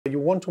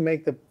want to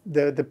make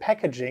the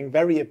packaging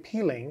very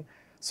appealing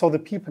so the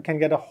people can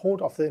get a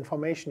hold of the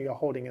information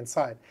you're holding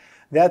inside.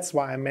 That's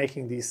why I'm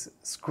making these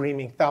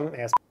screaming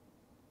thumbnails.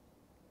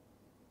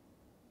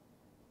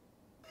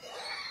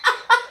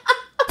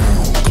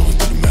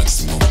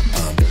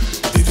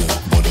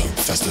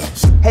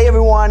 Hey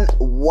everyone,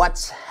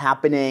 what's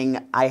happening?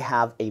 I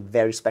have a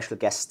very special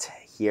guest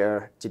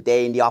here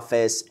today in the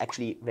office,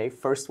 actually very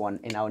first one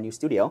in our new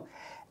studio.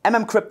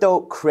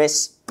 MMCrypto,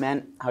 Chris,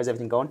 man, how's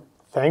everything going?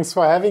 Thanks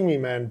for having me,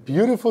 man.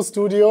 Beautiful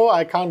studio.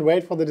 I can't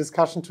wait for the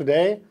discussion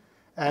today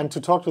and to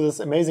talk to this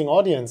amazing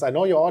audience. I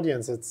know your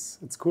audience,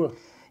 it's cool.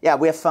 Yeah,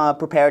 we have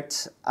prepared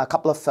a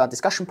couple of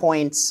discussion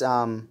points.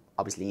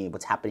 Obviously,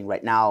 what's happening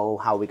right now,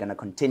 how we're going to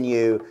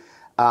continue,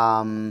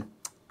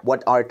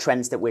 what are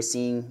trends that we're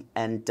seeing,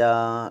 and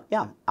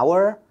yeah,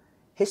 our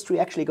history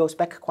actually goes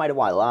back quite a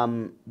while.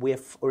 We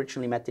have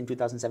originally met in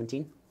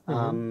 2017.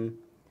 Do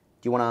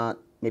you want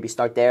to maybe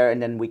start there,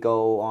 and then we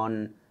go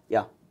on,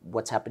 yeah,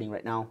 what's happening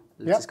right now?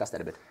 Let's discuss that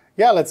a bit.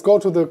 Yeah, let's go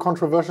to the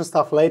controversial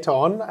stuff later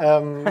on.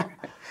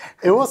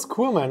 It was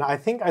cool, man. I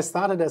think I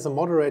started as a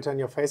moderator in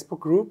your Facebook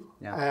group.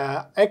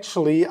 Yeah.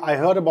 Actually, I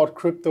heard about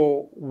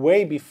crypto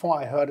way before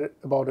I heard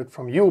about it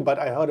from you, but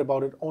I heard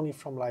about it only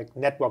from like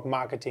network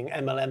marketing,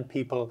 MLM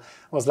people.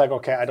 I was like,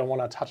 okay, I don't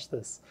want to touch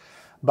this.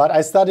 But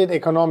I studied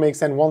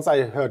economics, and once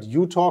I heard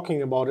you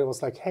talking about it, I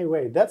was like, hey,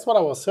 wait, that's what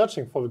I was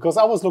searching for, because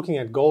I was looking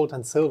at gold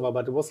and silver,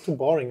 but it was too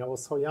boring. I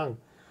was so young.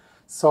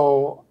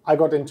 So I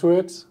got into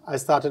it. I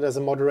started as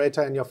a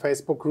moderator in your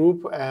Facebook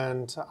group,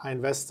 and I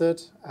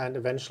invested, and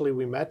eventually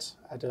we met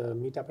at a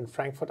meetup in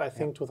Frankfurt, I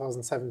think,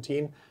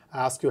 2017.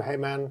 I asked you, hey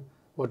man,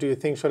 what do you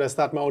think? Should I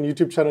start my own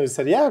YouTube channel? You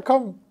said, yeah,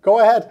 come,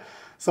 go ahead.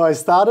 So I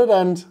started,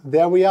 and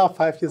there we are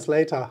 5 years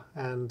later,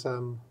 and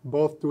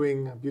both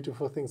doing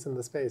beautiful things in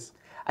the space.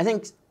 I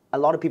think a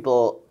lot of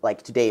people,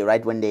 like today,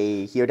 right, when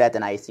they hear that,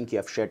 and I think you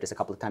have shared this a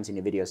couple of times in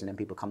your videos, and then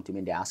people come to me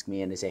and they ask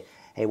me and they say,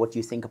 hey, what do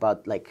you think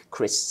about like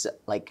Chris,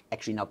 like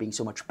actually now being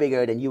so much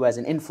bigger than you as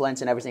an influence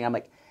and everything? I'm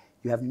like,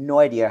 you have no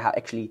idea how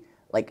actually,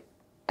 like,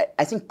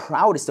 I think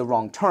proud is the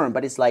wrong term,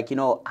 but it's like, you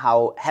know,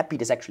 how happy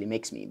this actually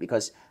makes me,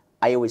 because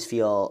I always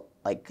feel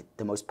like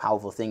the most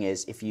powerful thing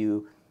is if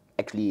you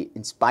actually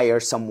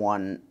inspire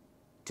someone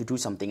to do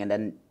something and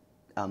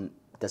then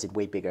does it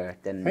way bigger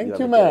than Thank you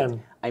you, ever man.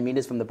 did. I mean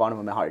this from the bottom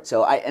of my heart.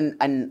 So I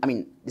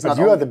mean, it's but not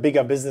you are the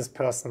bigger business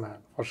person, man,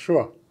 for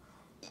sure.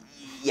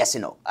 Yes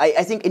and no.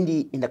 I think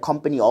in the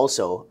company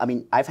also. I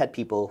mean, I've had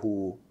people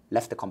who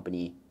left the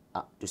company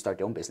to start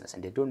their own business,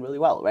 and they're doing really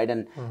well, right?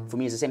 And for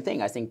me, it's the same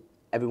thing. I think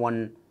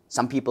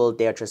some people,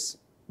 they are just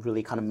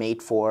really kind of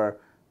made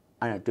for,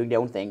 I don't know, doing their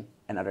own thing,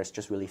 and others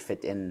just really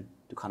fit in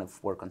to kind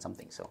of work on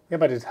something. So yeah,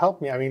 but it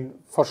helped me. I mean,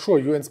 for sure,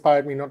 you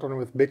inspired me not only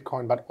with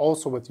Bitcoin, but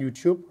also with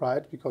YouTube,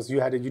 right? Because you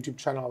had a YouTube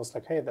channel. I was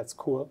like, hey, that's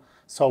cool.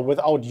 So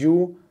without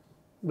you,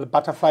 the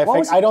butterfly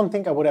effect, I don't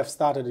think I would have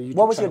started a YouTube channel.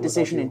 What was your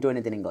decision in doing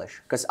it in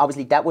English? Because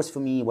obviously that was for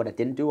me what I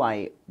didn't do.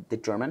 I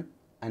did German,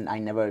 and I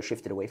never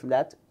shifted away from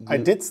that. I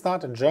did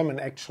start in German,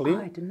 actually.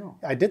 I didn't know.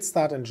 I did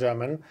start in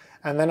German,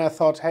 and then I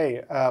thought,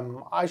 hey,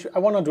 I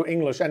want to do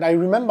English. And I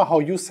remember how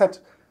you said,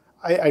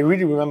 I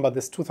really remember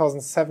this,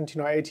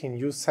 2017 or 18,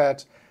 you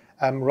said,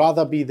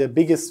 rather be the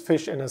biggest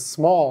fish in a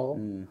small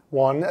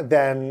one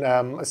than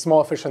a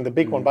small fish in the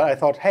big one. But I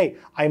thought, hey,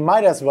 I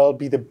might as well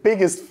be the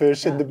biggest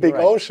fish in the big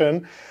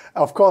ocean.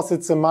 Of course,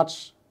 it's a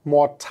much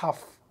more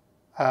tough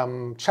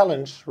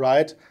challenge,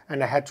 right?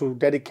 And I had to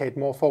dedicate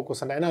more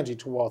focus and energy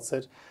towards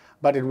it.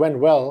 But it went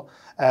well.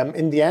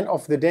 In the end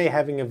of the day,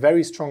 having a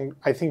very strong,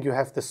 I think you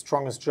have the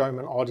strongest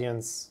German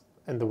audience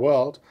in the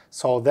world.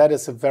 So that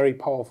is a very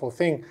powerful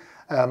thing.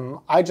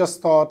 I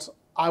just thought,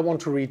 I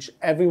want to reach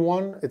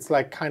everyone. It's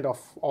like kind of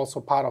also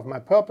part of my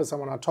purpose. I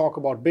want to talk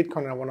about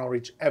Bitcoin. I want to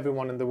reach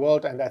everyone in the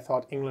world. And I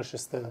thought English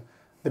is the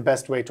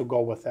best way to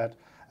go with that.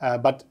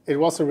 But it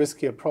was a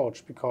risky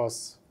approach,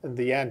 because in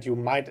the end, you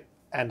might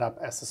end up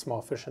as a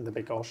small fish in the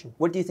big ocean.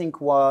 What do you think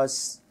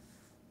was,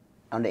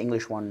 on the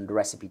English one, the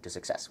recipe to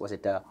success? Was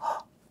it the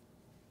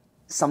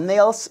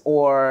thumbnails,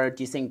 or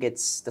do you think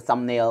it's the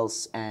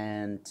thumbnails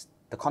and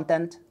the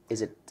content?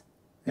 Is it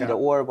either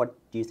or? What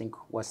do you think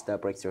was the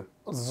breakthrough?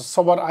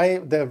 So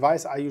the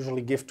advice I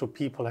usually give to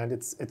people, and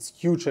it's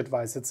huge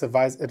advice. It's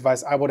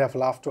advice I would have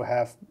loved to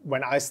have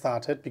when I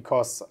started,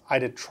 because I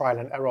did trial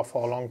and error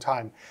for a long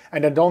time.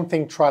 And I don't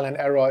think trial and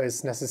error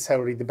is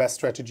necessarily the best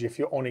strategy if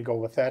you only go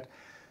with that.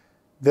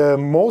 The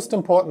most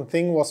important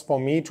thing was for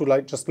me to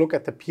like just look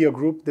at the peer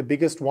group, the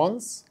biggest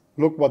ones,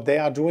 look what they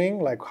are doing,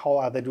 like how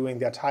are they doing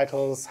their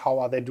titles, how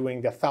are they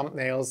doing their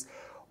thumbnails,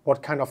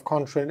 what kind of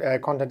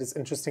content is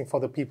interesting for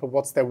the people,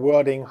 what's their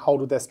wording, how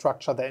do they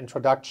structure their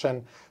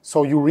introduction.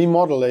 So you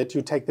remodel it,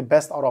 you take the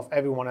best out of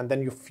everyone, and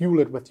then you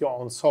fuel it with your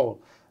own soul.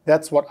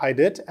 That's what I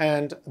did.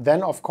 And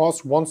then, of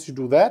course, once you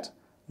do that,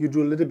 you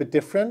do a little bit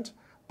different.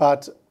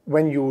 But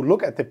when you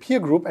look at the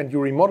peer group and you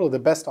remodel the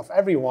best of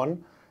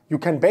everyone, you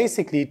can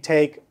basically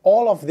take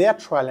all of their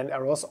trial and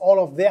errors, all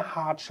of their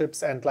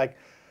hardships and like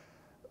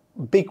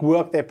big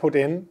work they put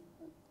in,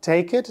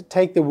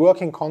 take the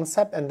working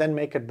concept and then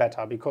make it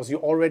better, because you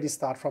already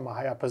start from a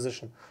higher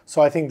position.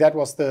 So I think that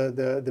was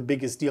the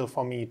biggest deal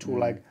for me, to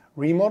like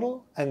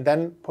remodel and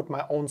then put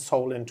my own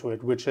soul into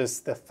it, which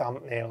is the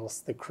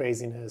thumbnails, the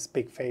craziness,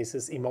 big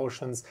faces,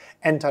 emotions,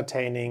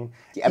 entertaining,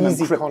 the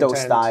easy MMCrypto content.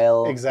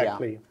 style.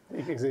 Exactly. Yeah.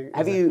 Exactly.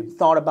 Have you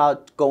thought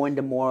about going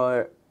the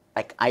more,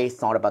 like I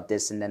thought about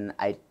this and then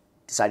I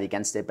decided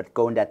against it, but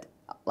going that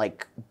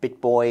like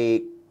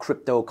BitBoy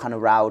crypto kind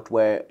of route,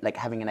 where like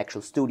having an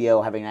actual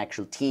studio, having an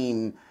actual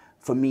team,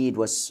 for me it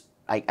was,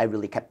 I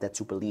really kept that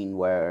super lean,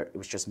 where it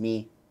was just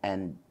me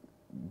and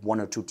 1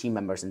 or 2 team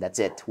members, and that's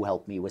it, who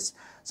helped me with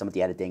some of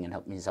the editing and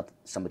helped me with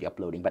some of the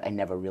uploading. But I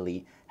never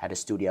really had a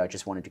studio. I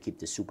just wanted to keep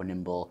this super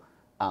nimble.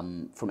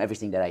 From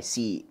everything that I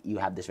see, you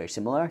have this very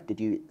similar. Did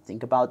you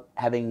think about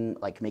having,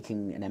 like,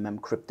 making an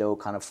MMCrypto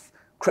kind of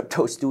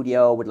crypto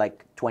studio with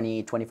like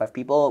 20, 25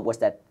 people? Was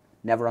that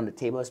never on the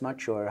table as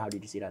much, or how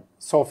did you see that?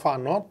 So far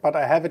not, but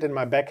I have it in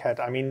my back head.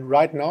 I mean,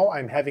 right now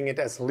I'm having it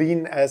as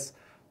lean as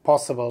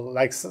possible.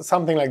 Like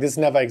something like this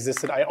never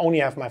existed. I only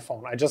have my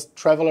phone. I just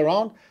travel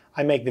around.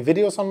 I make the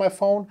videos on my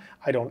phone.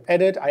 I don't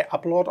edit. I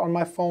upload on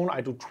my phone.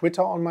 I do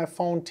Twitter on my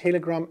phone,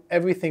 Telegram.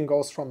 Everything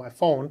goes from my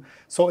phone.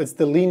 So it's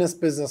the leanest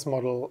business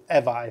model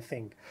ever, I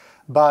think.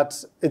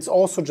 But it's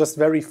also just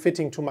very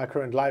fitting to my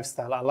current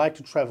lifestyle. I like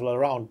to travel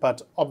around,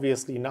 but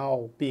obviously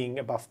now, being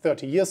above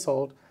 30 years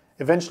old,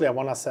 eventually I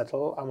want to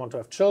settle. I want to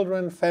have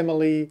children,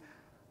 family,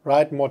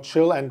 right? More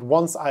chill. And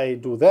once I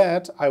do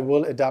that, I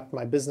will adapt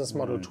my business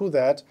model to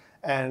that.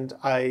 And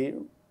I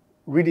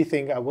really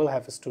think I will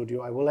have a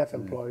studio, I will have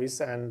employees,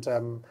 and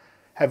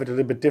have it a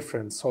little bit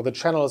different. So the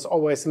channel is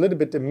always a little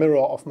bit a mirror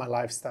of my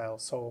lifestyle.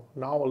 So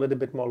now a little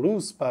bit more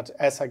loose, but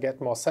as I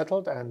get more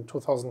settled, and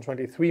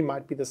 2023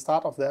 might be the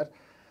start of that,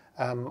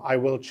 I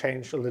will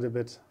change a little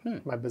bit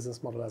my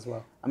business model as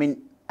well. I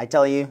mean, I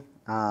tell you,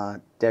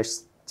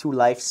 there's 2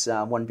 lives,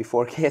 one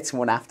before kids,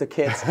 one after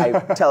kids. I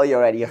tell you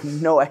already, you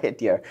have no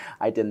idea.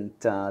 I didn't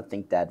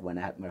think that when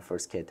I had my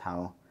first kid,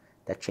 how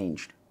that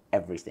changed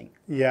everything.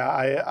 Yeah,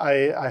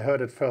 I heard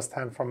it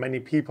firsthand from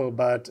many people,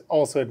 but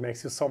also it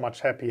makes you so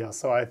much happier.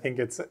 So I think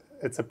it's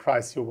a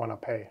price you want to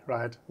pay,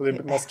 right? A little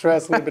bit more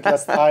stress, a little bit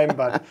less time,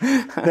 but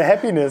the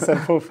happiness and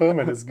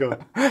fulfillment is good.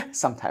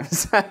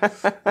 Sometimes.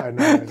 I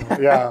know.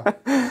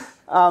 Yeah.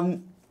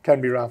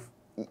 Can be rough.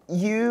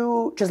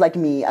 You, just like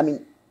me, I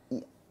mean,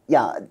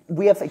 yeah,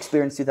 we have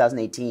experienced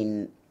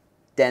 2018,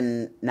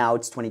 then now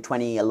it's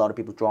 2020. A lot of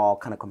people draw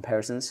kind of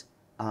comparisons.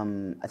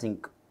 I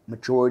think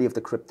majority of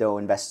the crypto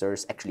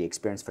investors actually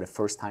experienced for the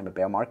first time a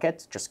bear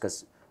market, just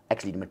because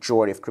actually the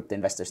majority of crypto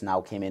investors now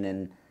came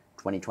in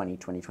 2020,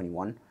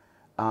 2021.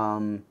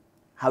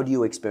 How do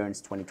you experience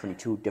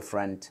 2022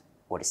 different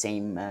or the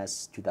same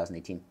as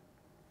 2018?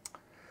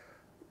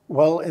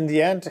 Well, in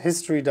the end,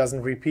 history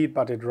doesn't repeat,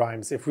 but it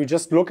rhymes. If we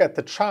just look at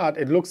the chart,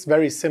 it looks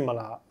very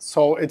similar.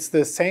 So it's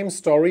the same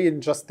story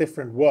in just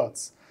different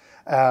words.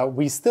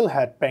 We still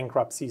had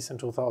bankruptcies in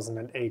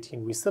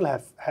 2018. We still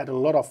have had a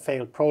lot of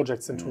failed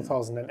projects in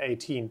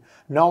 2018.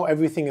 Now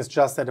everything is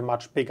just at a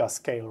much bigger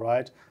scale,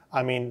 right?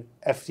 I mean,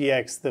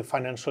 FTX, the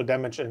financial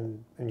damage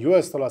in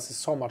US dollars is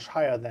so much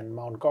higher than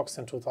Mt. Gox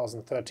in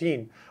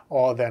 2013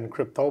 or than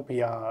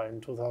Cryptopia in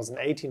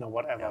 2018 or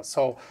whatever. Yeah.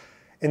 So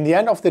in the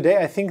end of the day,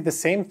 I think the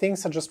same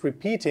things are just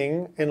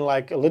repeating in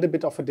like a little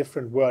bit of a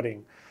different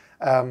wording.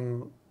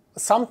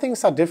 Some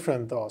things are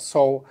different though.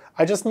 So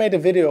I just made a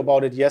video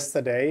about it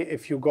yesterday.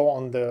 If you go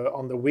on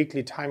the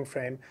weekly time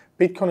frame,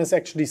 Bitcoin is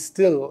actually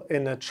still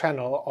in a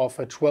channel of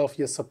a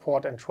 12-year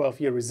support and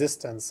 12-year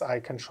resistance. I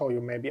can show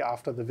you maybe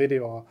after the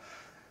video, or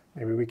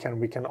maybe we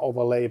can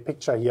overlay a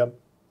picture here.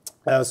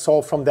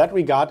 So from that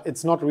regard,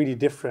 it's not really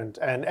different.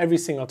 And every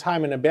single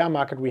time in a bear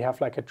market, we have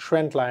like a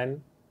trend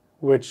line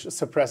which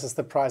suppresses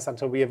the price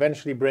until we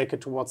eventually break it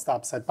towards the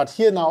upside. But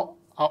here now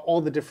are all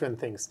the different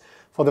things.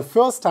 For the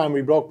first time,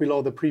 we broke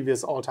below the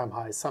previous all-time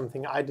high,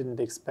 something I didn't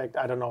expect.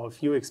 I don't know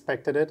if you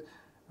expected it.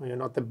 You're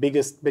not the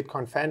biggest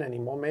Bitcoin fan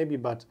anymore, maybe,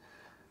 but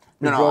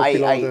I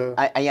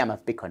am a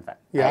Bitcoin fan.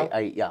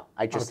 Yeah,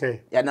 I just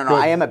okay. Yeah, no, Good.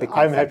 I am a Bitcoin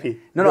fan. I'm happy.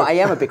 No, I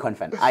am a Bitcoin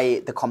fan.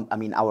 I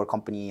mean, our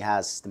company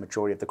has the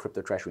majority of the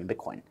crypto treasury in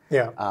Bitcoin.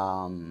 Yeah.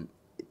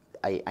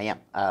 I am.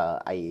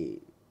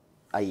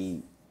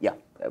 Yeah,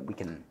 we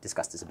can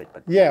discuss this a bit.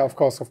 But yeah, of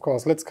course.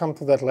 Let's come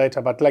to that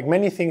later. But like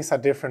many things are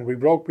different. We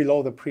broke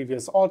below the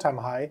previous all-time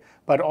high.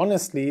 But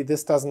honestly,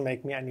 this doesn't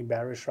make me any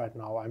bearish right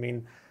now. I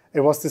mean,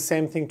 it was the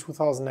same thing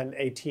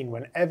 2018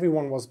 when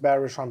everyone was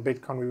bearish on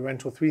Bitcoin. We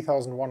went to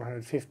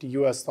 3,150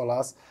 US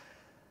dollars.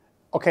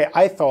 Okay,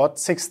 I thought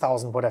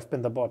 6,000 would have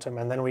been the bottom.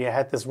 And then we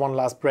had this one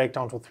last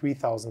breakdown to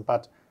 3,000.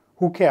 But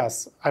who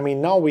cares? I mean,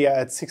 now we are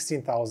at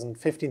 16,000,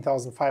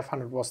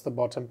 15,500 was the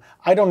bottom.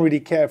 I don't really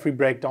care if we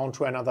break down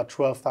to another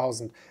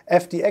 12,000.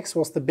 FTX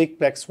was the big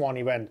black swan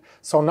event.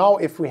 So now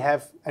if we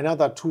have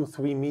another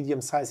 2-3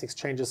 medium-sized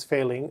exchanges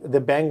failing,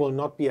 the bang will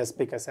not be as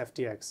big as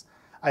FTX.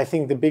 I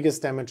think the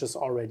biggest damage is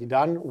already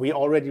done. We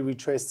already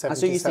retraced 77%.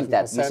 So you think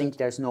that? You think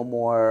there's no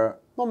more?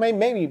 Well,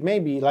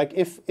 maybe. Like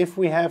if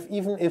we have,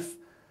 even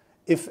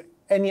if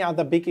any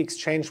other big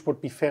exchange would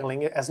be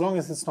failing, as long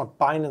as it's not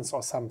Binance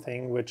or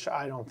something, which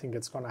I don't think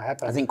it's going to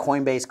happen. I think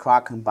Coinbase,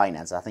 Kraken,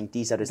 Binance. I think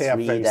these are the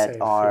three that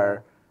safe,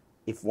 are.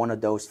 If one of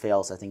those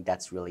fails, I think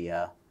that's really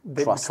a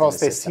trust because in the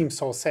they system. seem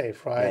so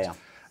safe, right?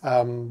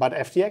 Yeah. But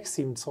FTX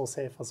seemed so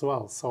safe as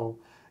well. So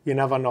you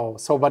never know.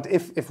 So, but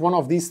if one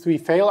of these three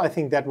fail, I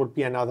think that would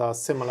be another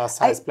similar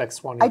size black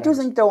swan event. I do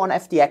think though on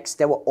FTX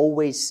there were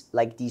always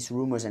like these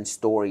rumors and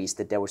stories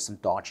that there was some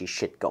dodgy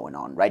shit going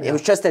on, right? It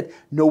was just that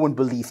no one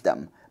believed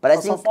them. But I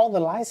think of all the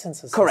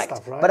licenses, correct. And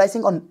stuff, right? But I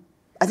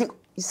think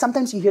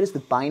sometimes you hear this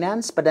with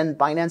Binance, but then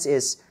Binance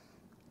is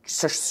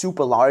such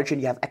super large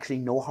and you have actually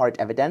no hard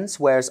evidence.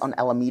 Whereas on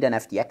Alameda and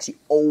FTX,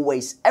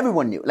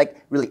 everyone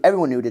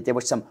knew that there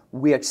was some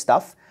weird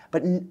stuff.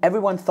 But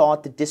everyone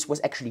thought that this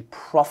was actually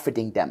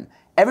profiting them.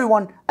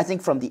 Everyone, I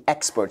think from the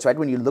experts, right?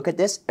 When you look at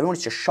this,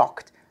 everyone's just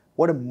shocked.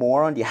 What a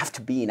moron do you have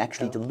to be and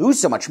actually to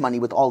lose so much money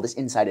with all this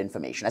inside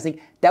information? I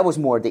think that was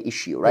more the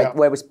issue, right? Yeah.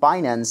 Whereas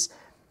Binance,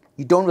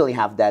 you don't really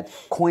have that.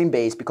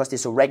 Coinbase, because they're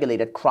so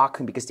regulated,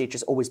 Kraken, because they've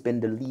just always been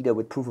the leader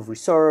with proof of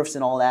reserves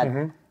and all that.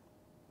 Mm-hmm.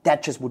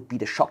 That just would be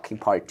the shocking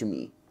part to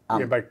me.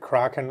 Yeah, but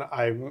Kraken,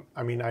 I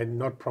mean, I'm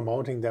not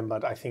promoting them,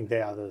 but I think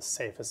they are the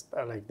safest.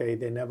 Like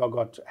they never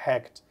got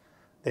hacked.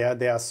 They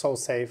are so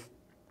safe.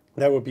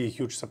 That would be a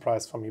huge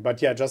surprise for me.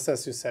 But yeah, just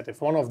as you said,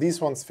 if one of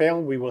these ones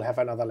fail, we will have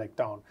another leg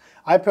down.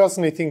 I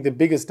personally think the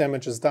biggest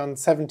damage is done,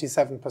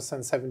 77%,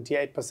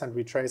 78%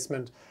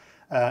 retracement.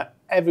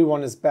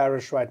 Everyone is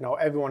bearish right now.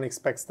 Everyone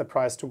expects the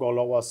price to go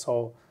lower.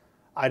 So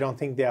I don't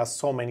think there are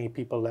so many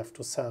people left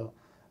to sell.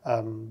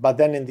 But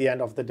then in the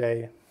end of the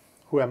day,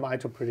 who am I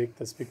to predict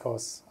this?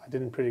 Because I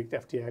didn't predict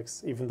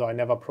FTX, even though I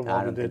never promoted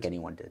it. I don't think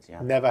anyone did,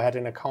 yeah. Never had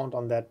an account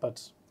on that,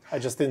 but I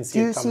just didn't see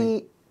it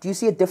coming. Do you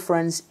see a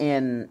difference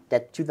in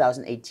that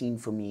 2018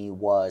 for me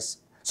was...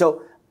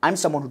 So I'm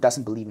someone who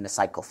doesn't believe in a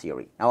cycle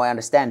theory. Now I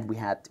understand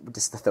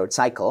this is the third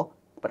cycle,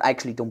 but I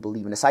actually don't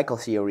believe in a cycle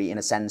theory in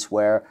a sense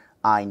where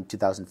in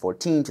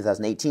 2014,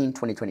 2018,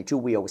 2022,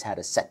 we always had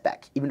a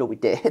setback, even though we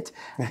did.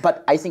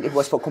 But I think it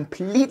was for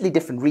completely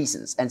different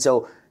reasons. And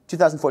so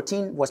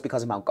 2014 was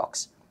because of Mt.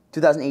 Gox.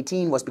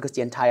 2018 was because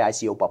the entire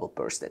ICO bubble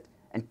bursted.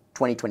 And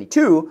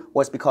 2022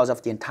 was because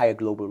of the entire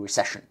global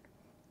recession.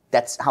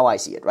 That's how I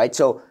see it, right?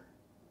 So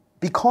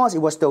because it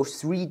was those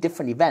three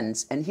different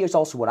events, and here's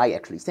also what I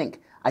actually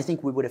think. I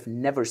think we would have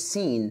never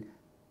seen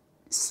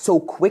so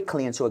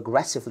quickly and so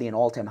aggressively an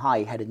all-time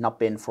high had it not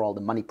been for all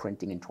the money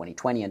printing in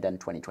 2020 and then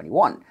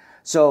 2021.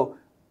 So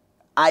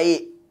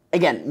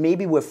again,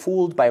 maybe we're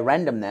fooled by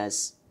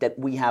randomness that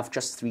we have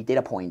just three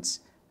data points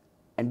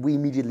and we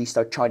immediately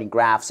start charting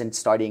graphs and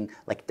starting,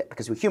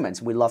 because we're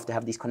humans, we love to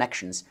have these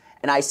connections.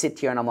 And I sit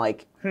here and I'm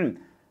like,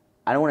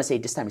 I don't want to say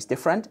this time is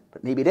different,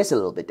 but maybe it is a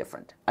little bit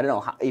different. I don't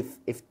know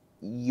if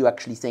you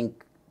actually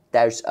think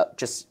there's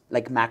just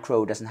like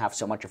macro doesn't have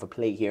so much of a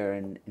play here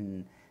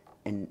in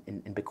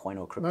Bitcoin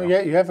or crypto. No,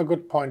 yeah, you have a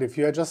good point. If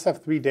you just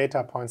have three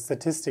data points,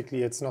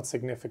 statistically, it's not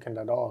significant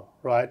at all,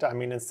 right? I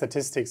mean, in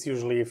statistics,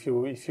 usually if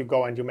you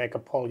go and you make a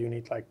poll, you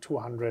need like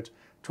 200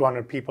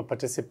 people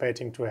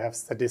participating to have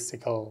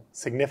statistical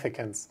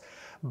significance.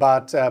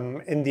 But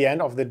in the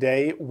end of the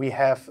day, we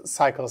have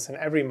cycles in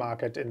every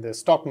market, in the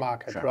stock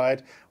market, sure,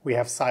 right? We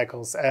have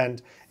cycles.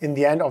 And in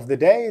the end of the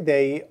day,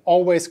 they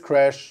always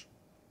crash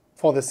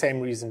for the same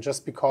reason,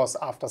 just because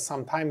after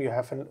some time you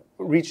have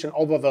reached an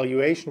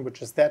overvaluation,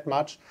 which is that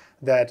much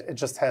that it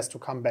just has to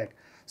come back.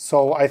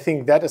 So I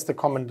think that is the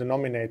common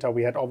denominator.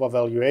 We had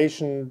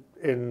overvaluation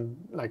in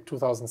like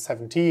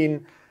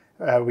 2017,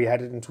 we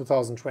had it in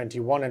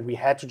 2021, and we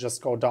had to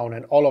just go down.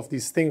 And all of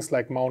these things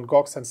like Mt.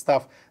 Gox and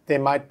stuff, they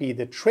might be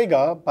the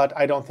trigger, but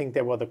I don't think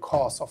they were the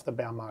cause of the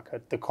bear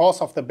market. The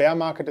cause of the bear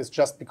market is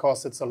just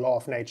because it's a law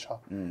of nature.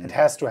 It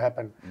has to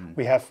happen.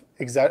 We have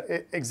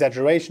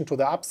exaggeration to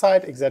the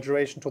upside,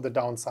 exaggeration to the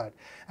downside.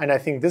 And I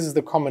think this is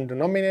the common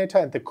denominator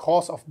and the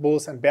cause of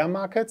bulls and bear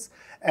markets.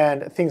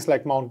 And things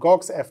like Mt.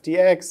 Gox,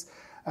 FTX,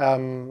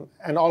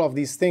 and all of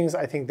these things,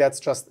 I think that's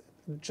just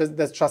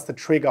the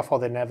trigger for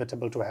the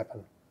inevitable to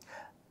happen.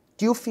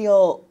 Do you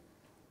feel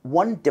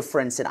one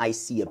difference that I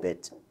see a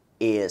bit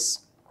is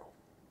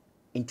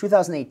in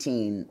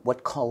 2018,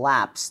 what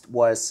collapsed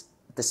was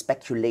the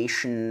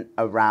speculation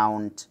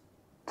around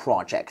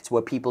projects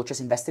where people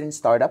just invested in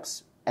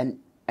startups and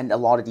a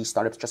lot of these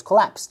startups just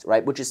collapsed,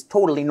 right? Which is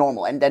totally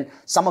normal. And then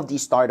some of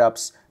these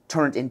startups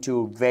turned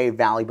into very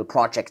valuable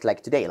projects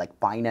like today, like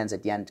Binance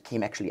at the end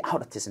came actually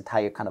out of this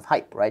entire kind of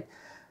hype, right?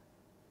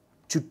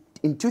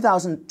 In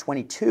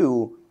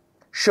 2022,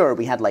 sure,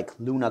 we had like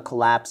Luna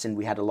collapse and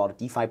we had a lot of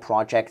DeFi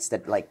projects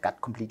that like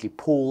got completely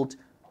pulled.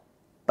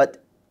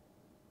 But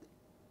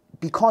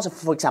because of,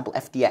 for example,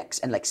 FTX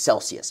and like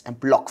Celsius and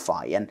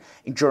BlockFi and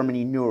in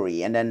Germany,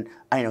 Nuri, and then,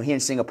 I know, here in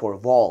Singapore,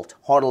 Vault,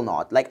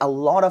 Hodlnaut, like a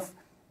lot of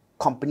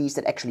companies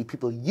that actually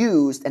people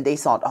used and they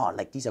thought, oh,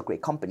 like these are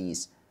great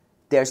companies.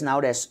 There's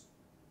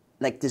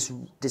like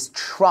this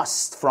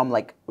trust from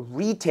like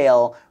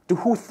retail to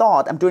who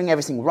thought I'm doing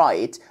everything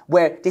right,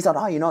 where they thought,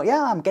 oh,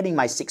 yeah, I'm getting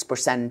my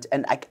 6%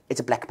 and it's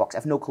a black box. I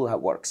have no clue how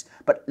it works,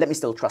 but let me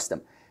still trust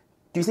them.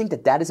 do you think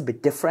that that is a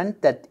bit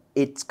different, that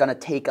it's going to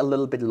take a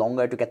little bit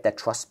longer to get that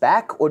trust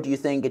back? Or do you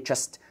think it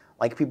just,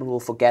 like, people will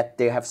forget,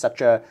 they have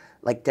such a,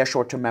 like, their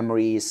short-term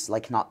memory is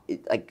like not,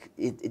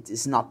 it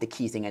is not the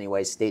key thing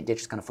anyways, they're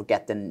just going to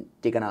forget, then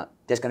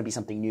there's going to be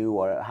something new,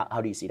 or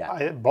how do you see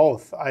that?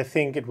 Both. I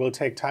think it will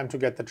take time to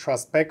get the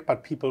trust back,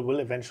 but people will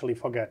eventually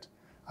forget.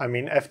 I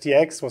mean,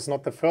 FTX was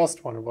not the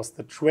first one, it was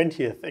the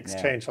 20th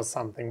exchange or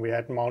something. We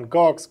had Mt.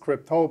 Gox,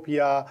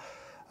 Cryptopia,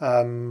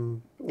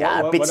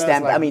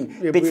 Bitstamp. Like, I mean,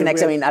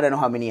 Bitfinex. I mean, I don't know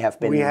how many have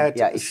been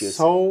issues.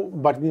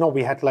 But no,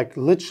 we had like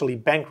literally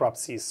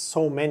bankruptcies.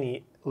 So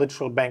many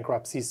literal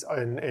bankruptcies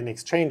in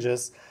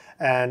exchanges,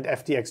 and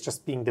FTX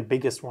just being the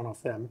biggest one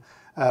of them.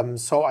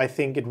 So I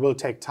think it will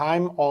take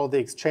time. All the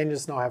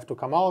exchanges now have to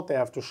come out. They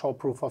have to show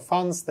proof of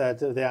funds that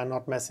they are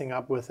not messing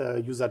up with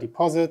user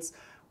deposits.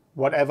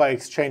 Whatever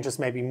exchanges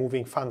may be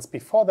moving funds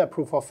before their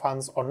proof of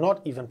funds or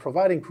not even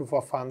providing proof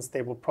of funds,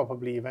 they will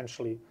probably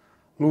eventually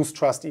lose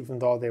trust, even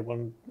though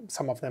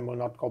some of them will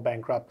not go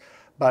bankrupt.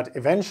 But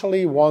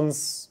eventually,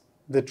 once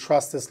the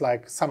trust is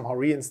like somehow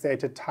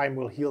reinstated, time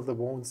will heal the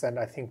wounds, and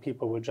I think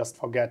people will just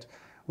forget,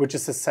 which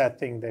is a sad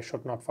thing. They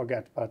should not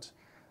forget, but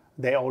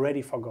they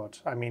already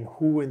forgot. I mean,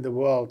 who in the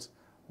world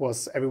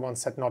everyone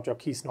said not your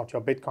keys, not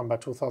your Bitcoin by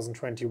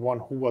 2021,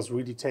 who was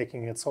really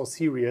taking it so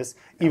serious,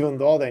 even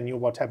though they knew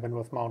what happened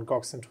with Mt.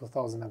 Gox in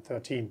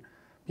 2013.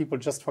 People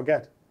just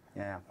forget.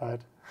 Yeah.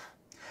 Right?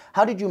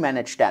 How did you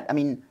manage that? I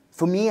mean,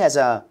 for me as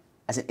an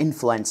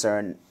influencer,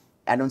 and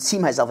I don't see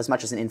myself as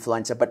much as an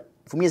influencer, but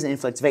for me as an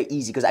influencer, it's very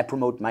easy because I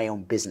promote my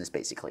own business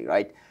basically,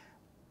 right?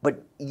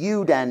 But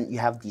you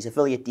have these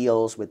affiliate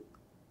deals with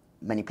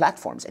many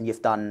platforms, and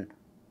you've done,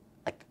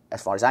 like,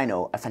 as far as I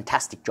know, a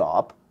fantastic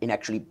job in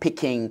actually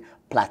picking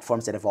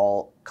platforms that have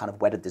all kind of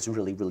weathered this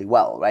really, really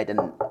well, right? And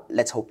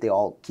let's hope they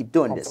all keep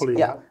doing this.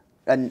 Yeah.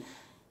 And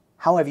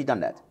how have you done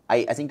that?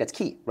 I think that's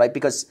key, right?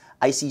 Because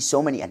I see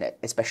so many, and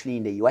especially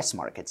in the US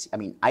markets, I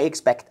mean, I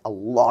expect a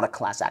lot of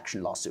class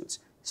action lawsuits,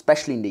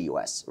 especially in the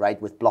US,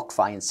 right? With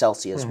BlockFi and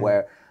Celsius,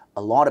 where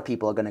a lot of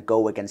people are going to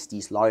go against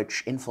these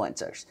large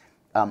influencers.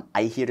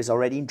 I hear this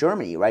already in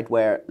Germany, right?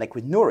 Where, like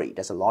with Nuri,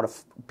 there's a lot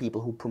of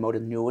people who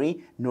promoted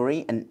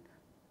Nuri, and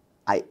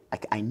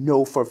I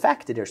know for a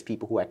fact that there's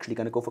people who are actually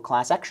going to go for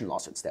class action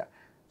lawsuits there.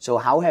 So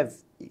how have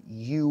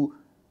you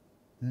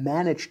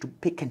managed to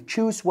pick and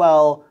choose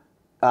well?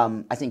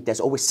 I think there's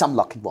always some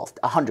luck involved,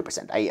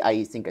 100%.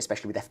 I think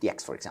especially with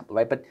FTX, for example,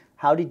 right? But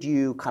how did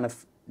you kind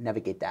of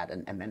navigate that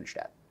and manage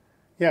that?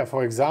 Yeah,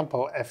 for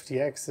example,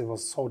 FTX, it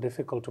was so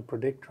difficult to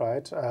predict,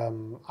 right?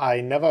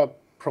 I never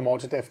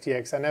promoted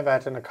FTX. I never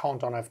had an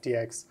account on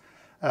FTX.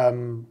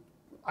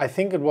 I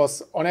think it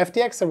was, on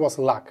FTX, it was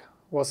luck.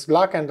 It was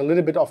luck and a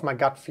little bit of my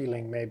gut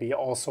feeling, maybe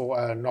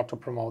also not to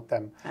promote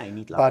them. You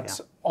need luck,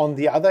 but on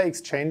the other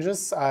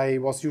exchanges, I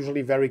was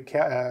usually very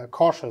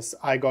cautious.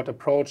 I got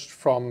approached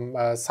from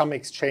some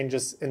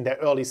exchanges in their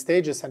early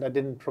stages, and I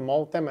didn't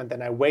promote them. And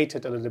then I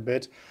waited a little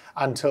bit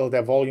until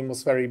their volume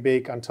was very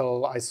big,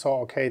 until I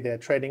saw, okay, their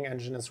trading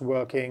engine is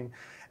working,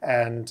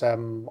 and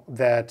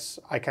that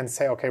I can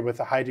say, okay, with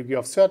a high degree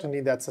of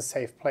certainty, that's a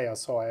safe player.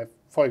 So I have,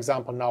 for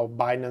example, now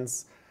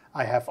Binance.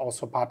 I have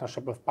also a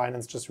partnership with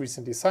Binance just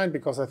recently signed,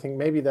 because I think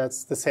maybe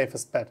that's the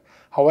safest bet.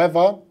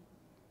 However,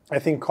 I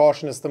think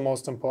caution is the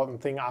most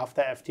important thing.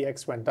 After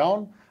FTX went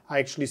down, I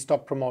actually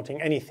stopped promoting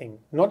anything,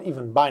 not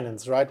even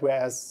Binance, right?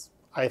 Whereas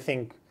I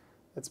think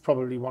it's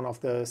probably one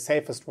of the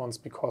safest ones,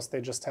 because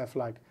they just have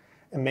like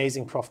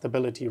amazing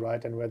profitability,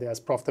 right? And where there's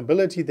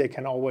profitability, they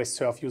can always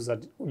serve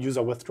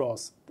user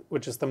withdrawals,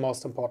 which is the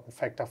most important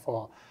factor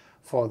for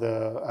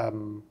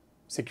the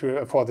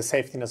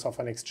safetiness of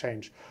an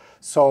exchange.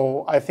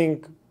 So I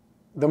think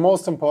the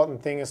most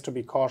important thing is to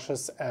be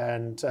cautious,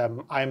 and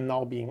I'm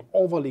now being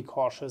overly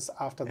cautious.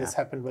 After this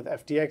happened with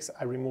FTX,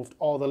 I removed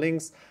all the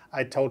links.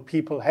 I told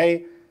people,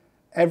 hey,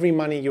 every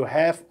money you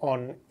have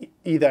on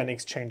either an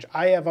exchange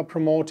I ever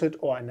promoted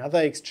or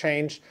another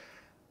exchange,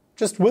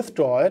 just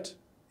withdraw it.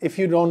 If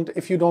you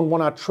don't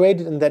want to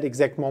trade it in that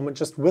exact moment,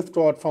 just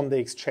withdraw it from the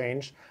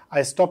exchange.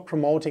 I stopped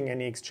promoting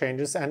any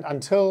exchanges, and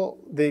until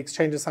the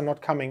exchanges are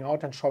not coming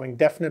out and showing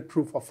definite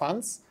proof of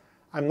funds,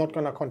 I'm not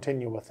going to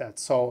continue with that.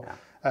 So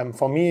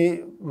for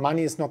me,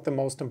 money is not the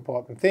most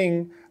important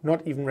thing.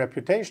 Not even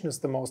reputation is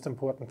the most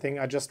important thing.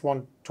 I just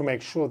want to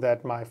make sure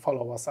that my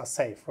followers are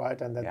safe,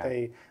 right? And that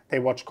they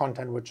watch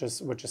content which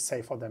is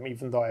safe for them,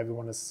 even though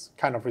everyone is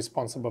kind of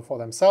responsible for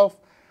themselves.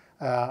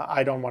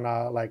 I don't want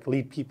to like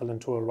lead people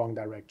into a wrong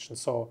direction.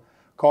 So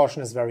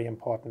caution is very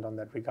important on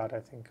that regard,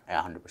 I think.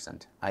 Yeah,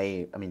 100%.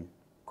 I mean,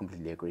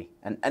 completely agree.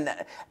 And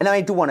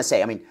I do want to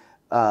say, I mean,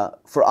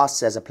 for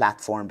us as a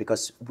platform,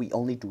 because we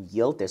only do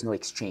yield, there's no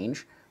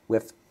exchange, we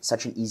have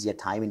such an easier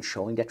time in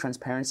showing that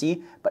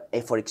transparency. But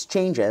for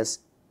exchanges,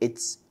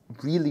 it's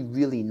really,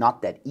 really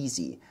not that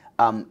easy.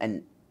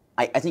 And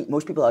I think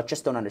most people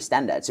just don't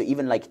understand that. So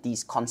even like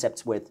these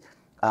concepts with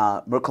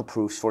Merkle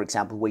proofs, for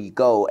example, where you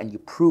go and you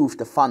prove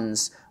the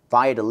funds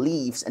via the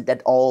leaves, and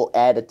that all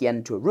add at the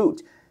end to a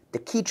root. The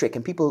key trick,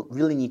 and people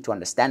really need to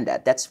understand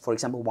that. That's, for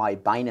example, why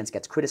Binance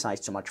gets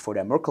criticized so much for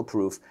their Merkle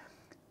proof.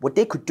 what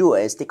they could do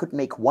is they could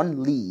make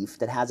one leaf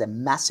that has a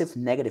massive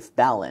negative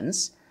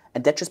balance,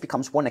 and that just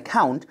becomes one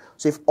account.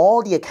 So if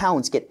all the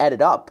accounts get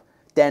added up,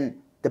 then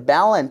the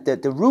balance,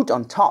 the root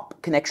on top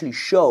can actually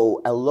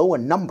show a lower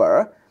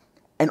number,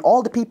 and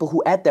all the people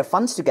who add their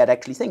funds together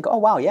actually think, oh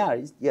wow, yeah,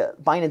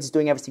 Binance is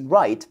doing everything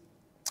right.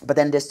 But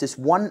then there's this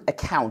one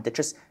account that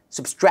just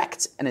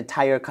subtracts an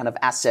entire kind of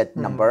asset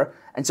number.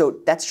 And so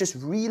that's just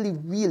really,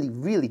 really,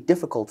 really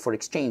difficult for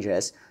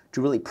exchanges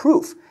to really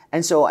prove.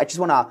 And so I just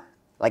want to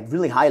like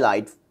really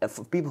highlight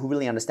for people who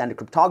really understand the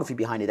cryptography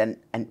behind it.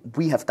 And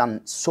we have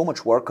done so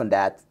much work on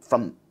that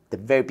from the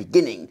very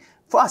beginning.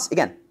 For us,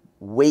 again,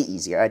 way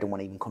easier. I don't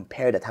want to even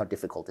compare that how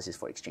difficult this is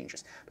for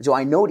exchanges. But so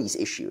I know these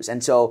issues.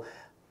 And so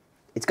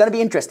it's going to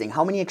be interesting.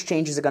 How many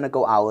exchanges are going to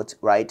go out,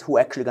 right? Who are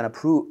actually going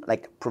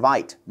to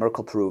provide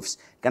Merkle proofs?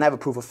 Going to have a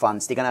proof of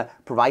funds. They're going to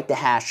provide the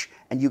hash,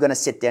 and you're going to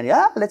sit there and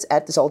let's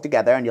add this all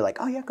together. And you're like,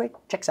 oh yeah, great,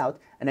 checks out.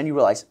 And then you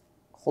realize,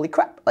 holy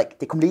crap, like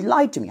they completely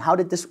lied to me. How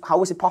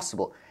was it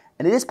possible?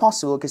 And it is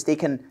possible because they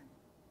can,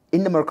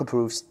 in the Merkle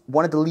proofs,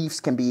 one of the leaves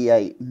can be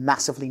a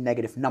massively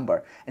negative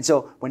number. And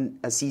so when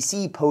a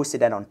CC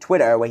posted that on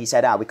Twitter, where he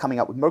said, we're coming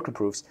up with Merkle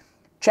proofs,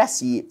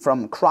 Jesse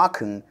from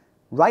Kraken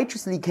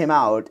righteously came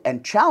out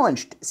and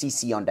challenged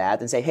CC on that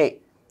and say, hey,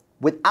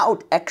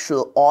 without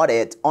actual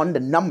audit on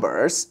the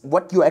numbers,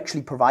 what you're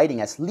actually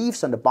providing as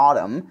leaves on the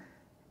bottom,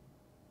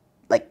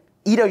 like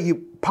either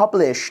you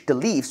publish the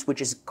leaves, which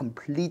is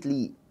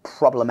completely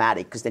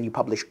problematic because then you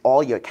publish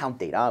all your account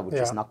data, which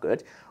is not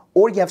good,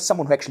 or you have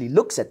someone who actually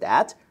looks at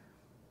that.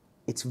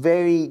 It's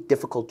very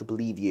difficult to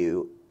believe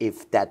you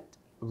if that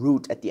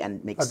root at the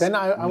end makes But then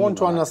I want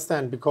to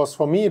understand, because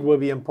for me it will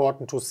be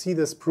important to see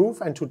this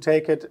proof and to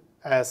take it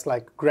as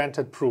like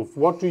granted proof.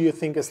 What do you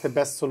think is the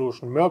best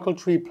solution? Merkle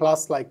tree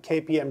plus like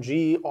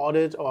KPMG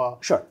audit or?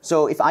 Sure.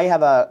 So if I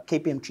have a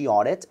KPMG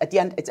audit, at the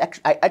end, it's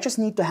actually, I just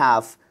need to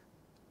have,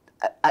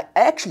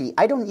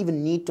 I don't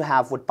even need to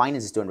have what Binance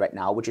is doing right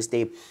now, which is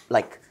they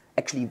like,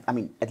 actually, I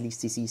mean, at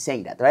least CC is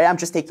saying that, right? I'm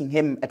just taking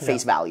him at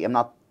face value. I'm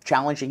not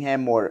challenging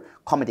him or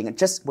commenting on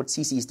just what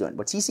CC is doing.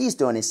 What CC is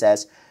doing is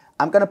says,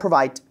 I'm going to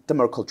provide the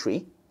Merkle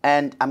tree,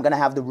 and I'm going to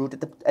have the root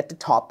at the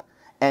top,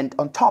 and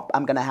on top,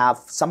 I'm going to have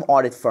some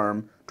audit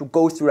firm to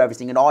go through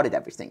everything and audit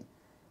everything.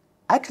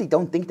 I actually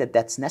don't think that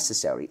that's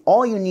necessary.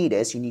 All you need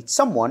is you need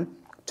someone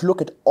to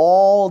look at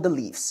all the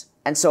leaves.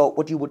 And so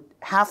what you would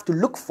have to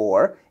look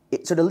for,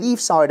 so the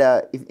leaves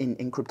are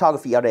in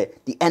cryptography are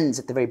the ends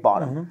at the very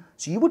bottom.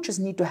 So you would just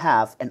need to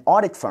have an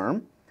audit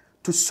firm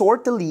to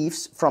sort the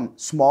leaves from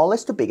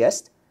smallest to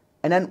biggest.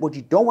 And then what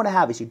you don't want to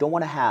have is you don't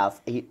want to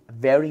have a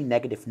very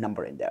negative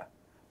number in there.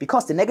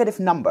 Because the negative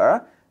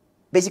number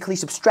basically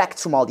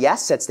subtracts from all the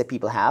assets that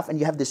people have, and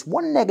you have this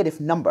one negative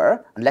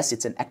number, unless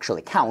it's an actual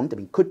account. I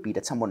mean, it could be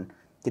that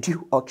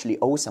you actually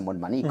owe someone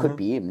money. It could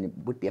be, I mean, it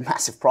would be a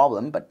massive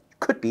problem, but it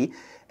could be.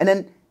 And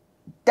then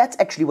that's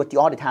actually what the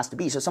audit has to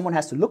be. So someone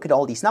has to look at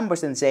all these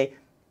numbers and say,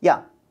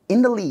 yeah,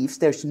 in the leaves,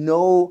 there's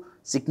no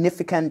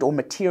significant or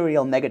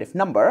material negative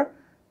number.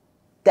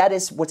 That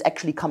is what's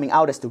actually coming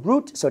out as the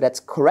root, so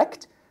that's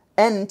correct.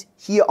 And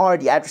here are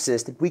the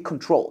addresses that we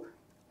control.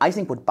 I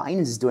think what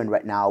Binance is doing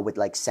right now with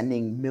like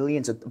sending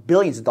billions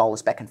of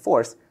dollars back and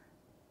forth,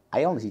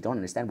 I honestly don't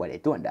understand why they're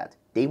doing that.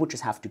 They would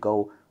just have to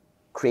go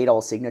create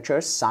all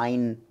signatures,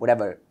 sign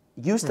whatever,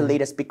 use the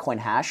latest Bitcoin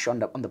hash on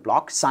the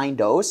block, sign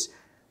those,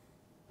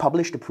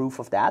 publish the proof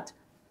of that,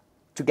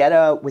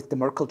 together with the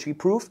Merkle tree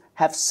proof,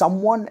 have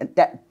someone,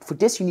 that for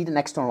this you need an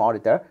external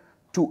auditor,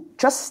 to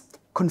just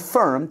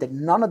confirm that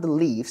none of the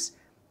leaves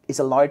is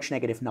a large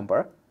negative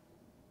number.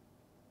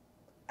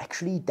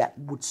 Actually, that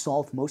would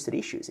solve most of the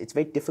issues. It's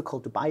very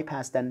difficult to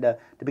bypass then the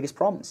biggest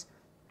problems.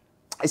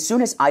 As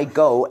soon as I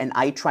go and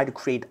I try to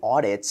create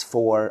audits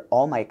for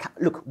all my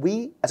accounts, look,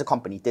 we as a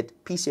company did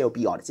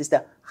PCAOB audits. It's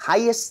the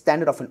highest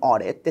standard of an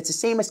audit. That's the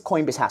same as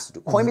Coinbase has to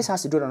do. Coinbase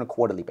has to do it on a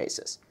quarterly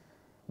basis.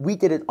 We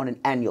did it on an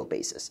annual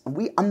basis, and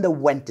we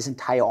underwent this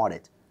entire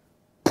audit.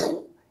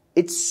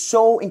 It's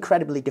so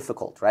incredibly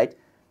difficult, right?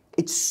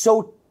 It's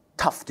so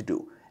tough to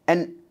do.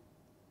 And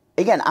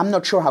again, I'm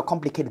not sure how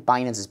complicated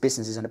Binance's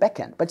business is on the back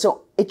end. But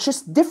so it's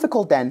just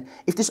difficult then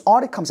if this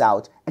audit comes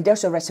out and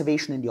there's a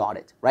reservation in the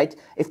audit, right?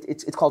 If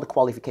it's called a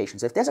qualification.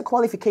 So if there's a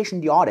qualification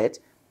in the audit,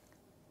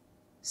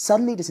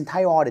 suddenly this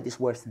entire audit is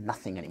worth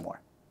nothing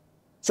anymore.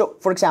 So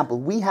for example,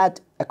 we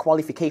had a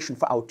qualification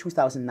for our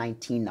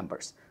 2019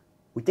 numbers.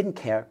 We didn't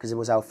care because it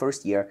was our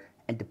first year,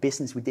 and the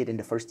business we did in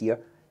the first year,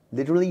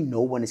 literally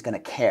no one is going to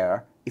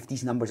care if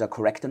these numbers are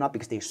correct or not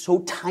because they're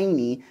so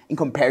tiny in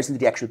comparison to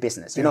the actual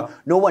business. You know,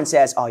 no one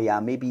says, oh yeah,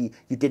 maybe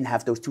you didn't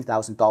have those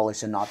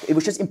 $2,000 or not. It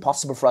was just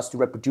impossible for us to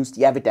reproduce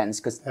the evidence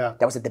because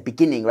that was at the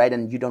beginning, right?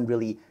 And you don't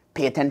really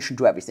pay attention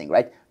to everything,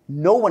 right?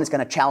 No one is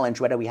going to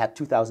challenge whether we had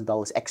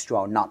 $2,000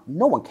 extra or not.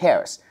 No one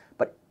cares.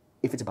 But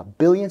if it's about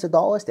billions of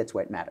dollars, that's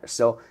where it matters.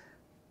 So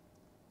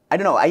I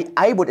don't know.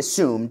 I would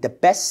assume the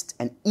best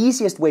and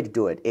easiest way to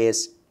do it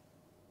is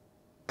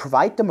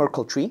provide the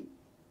Merkle tree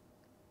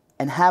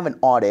and have an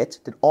audit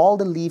that all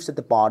the leaves at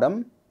the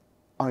bottom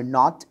are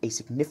not a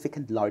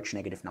significant large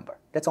negative number.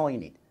 That's all you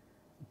need.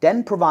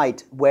 then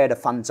provide where the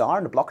funds are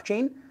on the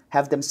blockchain,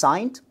 have them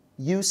signed,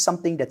 use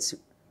something that's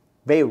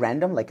very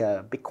random, like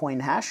a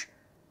Bitcoin hash,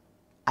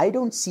 I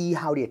don't see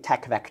how the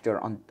attack vector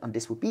on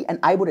this would be. And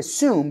I would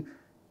assume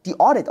the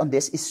audit on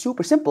this is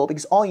super simple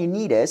because all you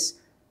need is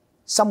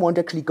someone to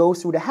actually go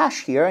through the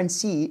hash here and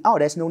see, oh,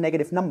 there's no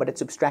negative number that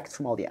subtracts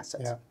from all the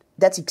assets. Yeah.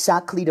 That's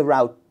exactly the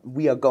route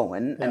we are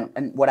going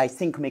and what I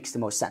think makes the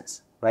most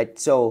sense, right?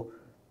 So,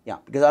 yeah,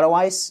 because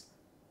otherwise,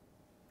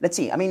 let's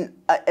see. I mean,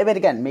 but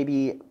again,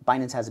 maybe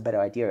Binance has a better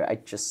idea. I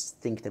just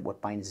think that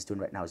what Binance is doing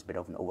right now is a bit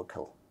of an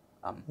overkill.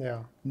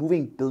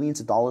 Moving billions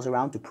of dollars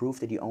around to prove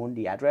that you own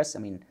the address, I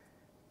mean,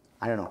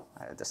 I don't know.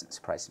 It doesn't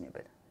surprise me a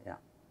bit. Yeah.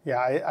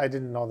 Yeah, I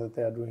didn't know that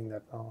they are doing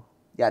that now.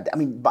 Yeah, I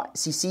mean,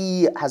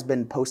 CC has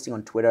been posting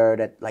on Twitter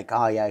that like,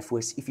 oh yeah, if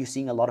you're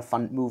seeing a lot of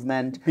fund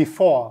movement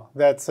before,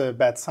 that's a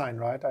bad sign,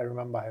 right? I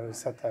remember how he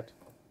said that.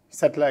 He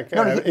said like,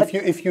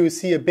 if you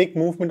see a big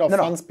movement of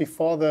funds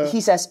before the...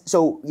 He says,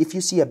 so if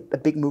you see a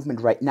big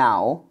movement right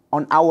now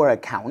on our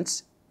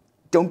accounts,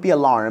 don't be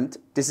alarmed.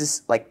 This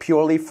is like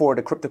purely for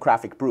the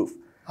cryptographic proof.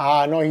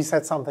 No, he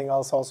said something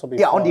else also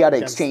before. Yeah, on the other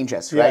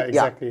exchanges, right? Yeah,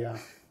 exactly, yeah.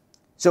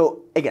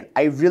 So again,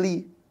 I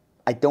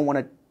don't want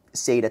to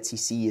say that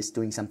CC is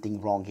doing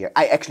something wrong here.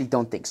 I actually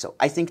don't think so.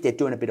 I think they're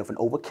doing a bit of an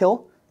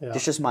overkill. Yeah.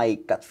 That's just my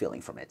gut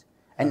feeling from it.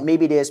 And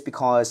maybe it is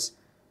because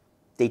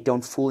they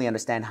don't fully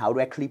understand how to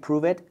actually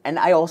prove it. And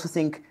I also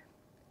think,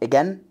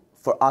 again,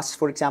 for us,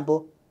 for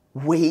example,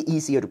 way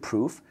easier to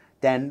prove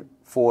than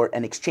for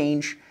an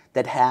exchange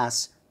that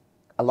has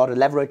a lot of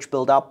leverage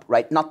built up,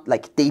 right? Not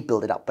like they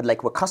build it up, but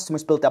like where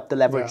customers build up the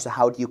leverage. Yeah. So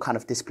how do you kind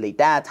of display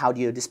that? How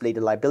do you display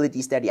the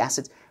liabilities there, the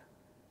assets?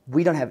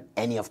 We don't have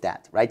any of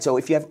that, right? So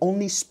if you have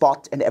only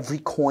spot and every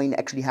coin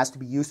actually has to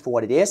be used for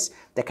what it is,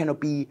 there cannot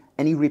be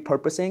any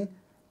repurposing,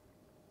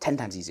 10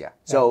 times easier.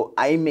 Yeah. So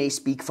I may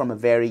speak from a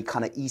very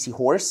kind of easy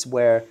horse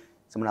where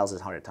someone else is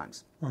 100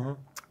 times. Mm-hmm.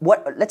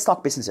 Let's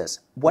talk businesses.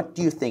 What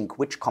do you think,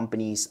 which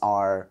companies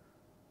are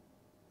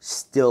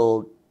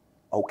still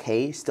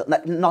okay? Still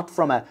not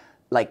from a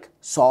like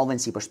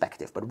solvency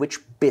perspective, but which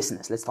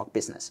business, let's talk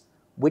business.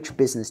 Which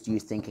business do you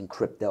think in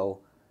crypto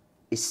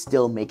is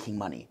still making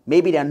money?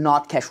 Maybe they're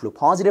not cash flow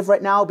positive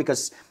right now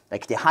because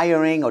like they're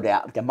hiring or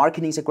their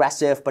marketing is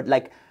aggressive, but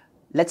like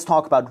let's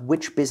talk about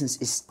which business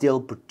is still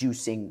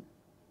producing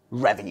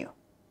revenue.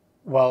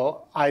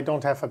 Well, I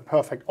don't have a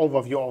perfect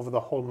overview over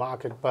the whole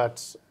market,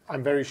 but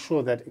I'm very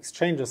sure that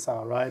exchanges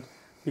are, right?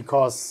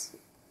 Because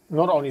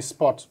not only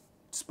spot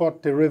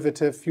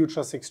derivative,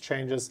 futures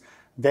exchanges,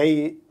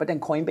 But then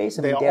Coinbase,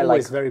 I mean, they're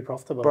always like very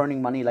profitable.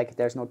 Burning money like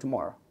there's no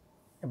tomorrow.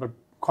 Yeah, but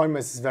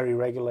Coinbase is very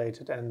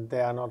regulated, and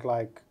they are not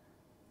like,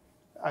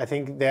 I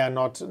think they are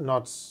not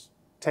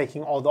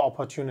taking all the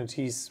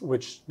opportunities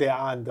which there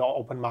are in the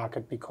open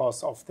market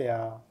because of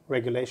their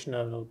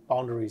regulational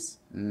boundaries.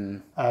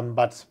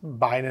 But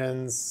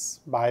Binance,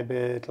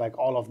 Bybit, like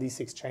all of these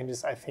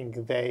exchanges, I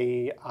think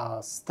they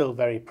are still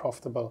very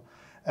profitable.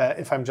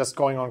 If I'm just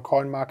going on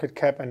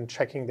CoinMarketCap and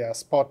checking their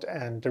spot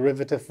and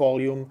derivative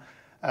volume,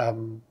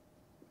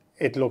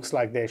 it looks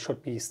like they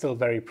should be still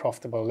very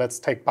profitable. Let's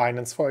take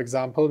Binance, for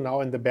example.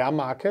 Now in the bear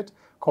market,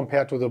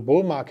 compared to the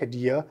bull market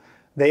year,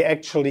 they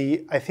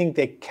actually, I think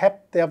they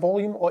kept their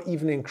volume or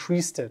even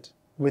increased it.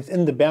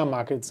 Within the bear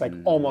market, it's like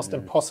almost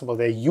impossible.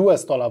 They're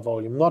US dollar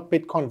volume, not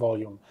Bitcoin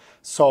volume.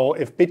 So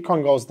if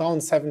Bitcoin goes down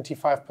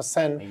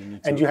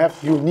 75%, and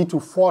you need to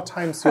 4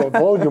 times your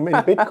volume in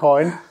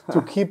Bitcoin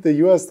to keep the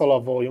US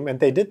dollar volume, and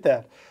they did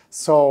that.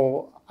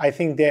 So I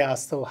think they are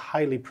still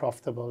highly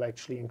profitable,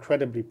 actually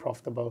incredibly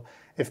profitable.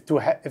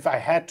 If I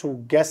had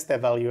to guess their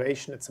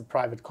valuation, it's a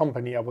private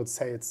company, I would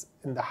say it's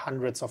in the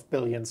hundreds of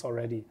billions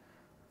already.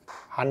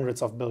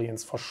 Hundreds of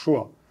billions for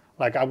sure.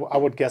 Like I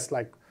would guess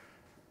like,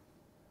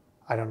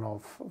 I don't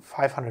know,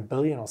 500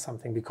 billion or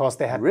something, because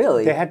they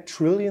had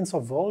trillions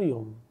of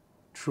volume.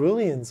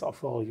 Trillions of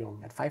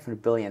volume. At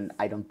 500 billion,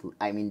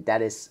 I mean,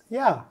 that is...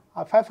 Yeah,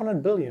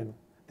 500 billion.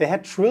 They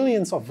had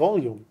trillions of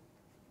volume.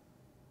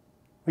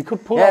 We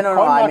could pull up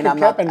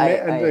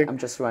CoinMarketCap I'm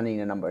just running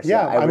the numbers.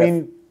 Yeah, I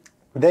mean,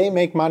 they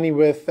make money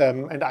with,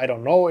 and I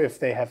don't know if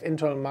they have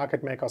internal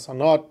market makers or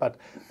not, but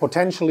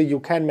potentially you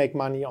can make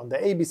money on the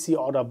ABC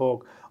order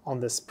book,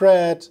 on the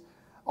spread,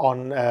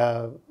 on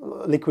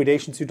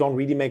liquidations. You don't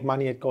really make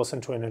money. It goes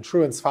into an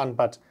insurance fund,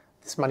 but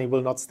this money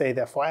will not stay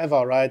there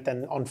forever, right?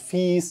 Then on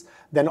fees,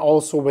 then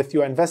also with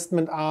your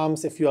investment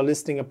arms, if you are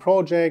listing a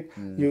project,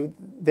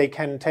 they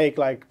can take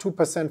like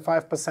 2%,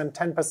 5%,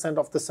 10%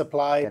 of the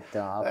supply.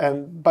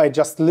 And by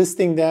just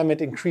listing them, it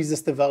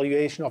increases the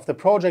valuation of the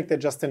project. They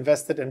just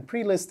invested in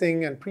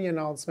pre-listing and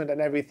pre-announcement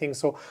and everything.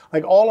 So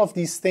like all of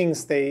these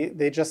things, they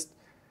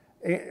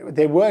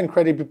were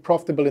incredibly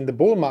profitable in the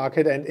bull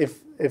market. And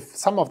if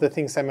some of the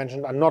things I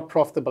mentioned are not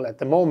profitable at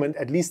the moment,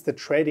 at least the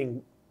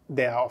trading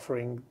they are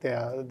offering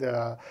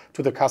to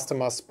the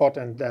customer, spot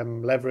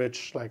and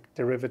leverage, like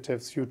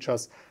derivatives,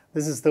 futures,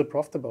 this is still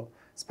profitable,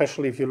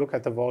 especially if you look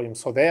at the volume.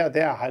 So they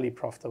are highly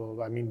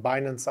profitable. I mean,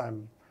 Binance,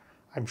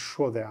 I'm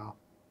sure they are.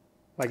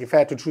 Like if I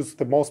had to choose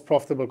the most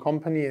profitable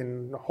company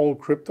in whole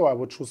crypto, I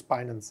would choose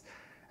Binance.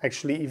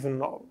 actually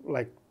even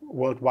like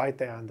worldwide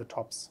they are in the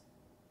tops.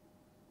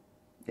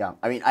 Yeah,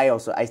 I mean,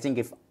 I think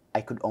if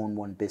I could own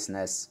one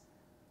business,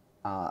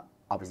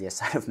 obviously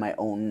aside of my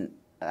own,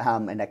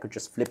 and I could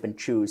just flip and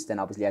choose, then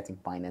obviously I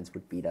think finance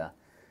would be the.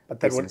 But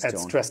that would add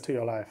stress to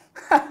your life.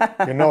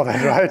 You know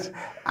that, right?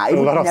 A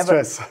lot of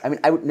stress. I mean,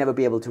 I would never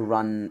be able to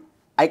run.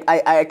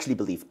 I actually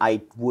believe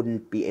I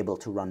wouldn't be able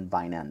to run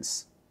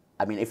Binance.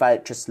 I mean, if I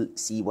just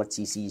see what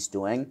CC is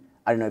doing,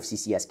 I don't know if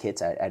CC has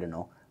kids. I don't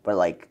know, but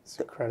like, it's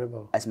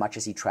incredible. As much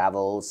as he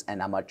travels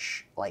and how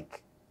much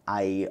like.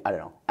 I don't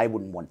know. I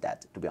wouldn't want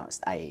that, to be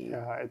honest.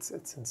 Yeah, it's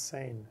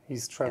insane.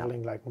 He's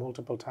traveling like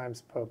multiple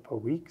times per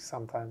week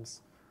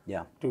sometimes.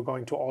 Yeah.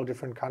 Going to all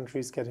different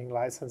countries, getting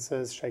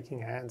licenses, shaking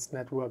hands,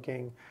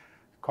 networking,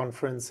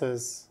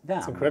 conferences. Yeah.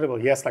 It's incredible.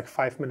 He has like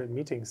 5-minute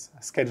meetings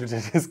scheduled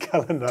in his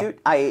calendar. Dude,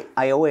 I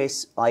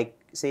always like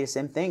say the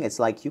same thing. It's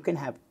like you can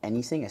have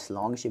anything as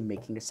long as you're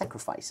making the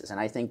sacrifices. And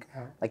I think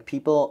like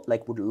people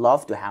like would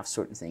love to have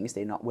certain things.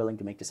 They're not willing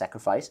to make the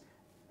sacrifice.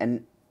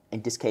 And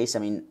in this case, I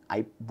mean,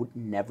 I would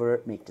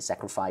never make the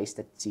sacrifice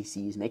that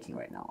CC is making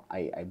right now.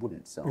 I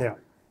wouldn't. So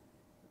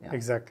yeah,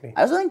 exactly.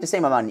 I also think the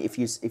same amount if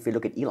you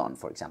look at Elon,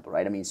 for example,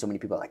 right? I mean, so many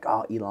people are like,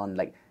 oh, Elon,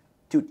 like,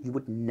 dude, you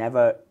would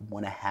never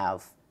want to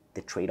have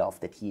the trade-off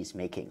that he is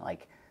making,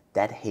 like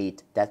that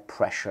hate, that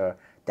pressure,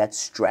 that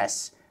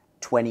stress,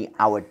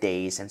 20-hour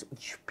days, and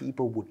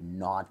people would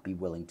not be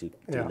willing to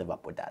live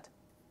up with that.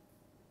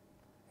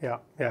 Yeah,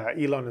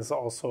 Elon is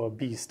also a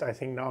beast. I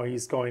think now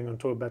he's going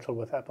into a battle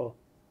with Apple.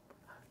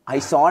 I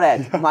saw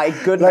that. My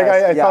goodness. Like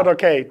I thought,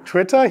 okay,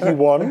 Twitter, he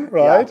won,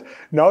 right?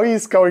 Now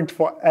he's going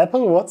for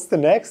Apple. What's the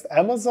next?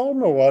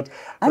 Amazon or what?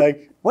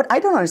 What I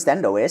don't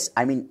understand though is,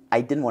 I mean,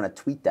 I didn't want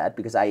to tweet that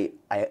because I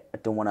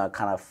don't want to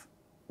kind of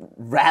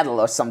rattle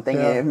or something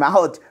in him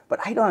out. But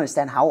I don't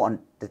understand how on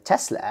the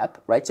Tesla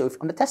app, right? So if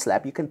on the Tesla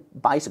app, you can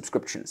buy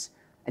subscriptions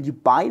and you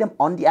buy them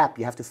on the app.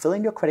 You have to fill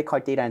in your credit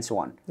card data and so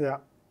on. Yeah.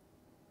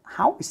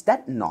 How is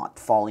that not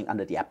falling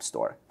under the App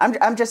Store?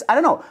 I'm just, I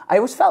don't know. I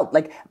always felt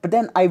like, but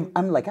then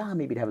I'm like,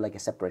 maybe they have like a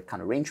separate kind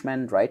of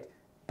arrangement, right?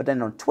 But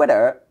then on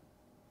Twitter,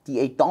 the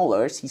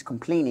 $8, he's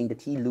complaining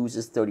that he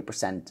loses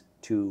 30%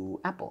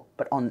 to Apple.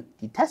 But on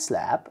the Tesla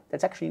app,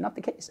 that's actually not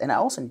the case. And I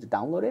also need to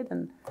download it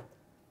and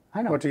I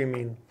don't know. What do you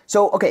mean?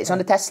 So, okay, so on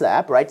the Tesla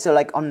app, right? So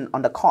like on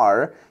the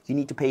car, you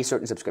need to pay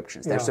certain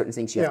subscriptions. There are certain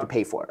things you have to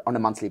pay for on a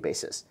monthly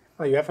basis.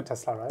 Oh, you have a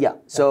Tesla, right? Yeah.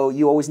 So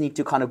you always need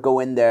to kind of go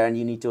in there and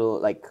you need to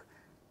like,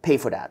 pay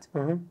for that.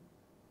 Mm-hmm.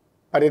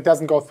 But it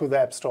doesn't go through the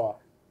App Store.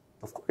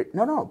 Of course,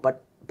 no.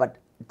 But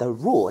the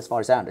rule, as far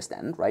as I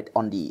understand, right,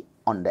 on the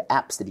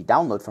apps that you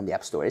download from the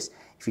App Store is,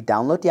 if you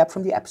download the app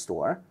from the App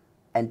Store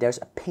and there's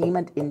a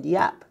payment in the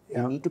app,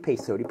 you need to pay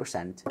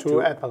 30%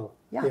 to Apple.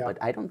 Yeah, but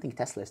I don't think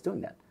Tesla is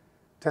doing that.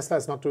 Tesla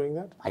is not doing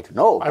that? I don't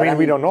know. I mean,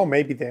 we don't know.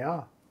 Maybe they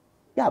are.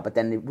 Yeah, but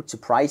then it would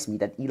surprise me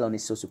that Elon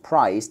is so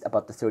surprised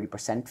about the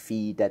 30%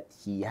 fee that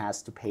he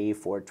has to pay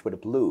for Twitter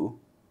Blue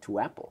to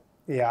Apple.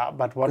 Yeah,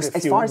 but what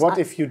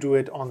if you do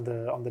it on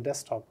the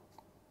desktop?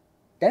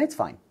 Then it's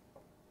fine.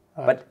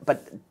 But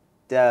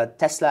the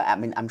Tesla, I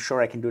mean, I'm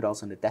sure I can do it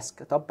also on the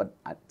desktop, but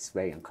it's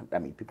very I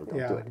mean, people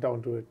don't do it.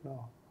 Don't do it,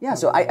 no. Yeah,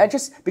 so I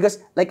just,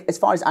 because like as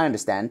far as I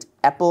understand,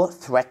 Apple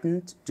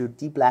threatened to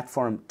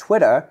deplatform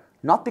Twitter,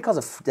 not because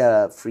of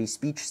the free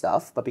speech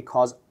stuff, but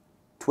because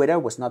Twitter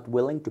was not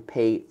willing to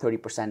pay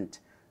 30%.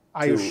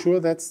 Are you sure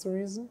that's the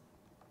reason?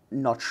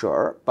 Not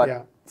sure,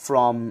 but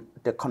from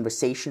the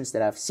conversations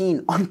that I've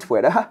seen on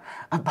Twitter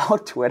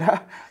about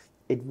Twitter,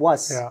 it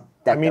was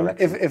that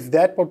direction. If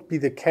that would be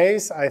the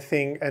case, I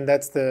think, and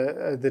that's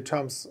the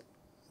terms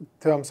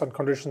and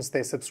conditions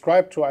they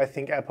subscribe to, I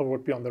think Apple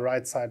would be on the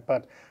right side.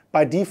 But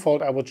by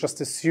default, I would just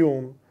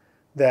assume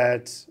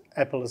that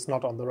Apple is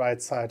not on the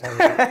right side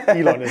and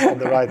Elon is on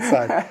the right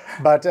side.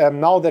 But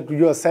now that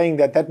you are saying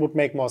that would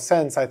make more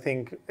sense, I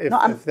think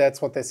if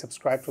that's what they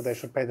subscribe to, they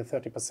should pay the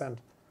 30%.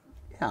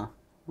 Yeah,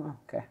 well,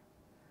 okay.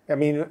 I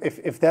mean,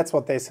 if that's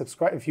what they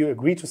subscribe, if you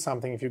agree to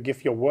something, if you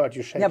give your word,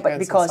 you shake hands on something. Yeah, but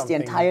because the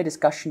entire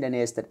discussion then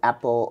is that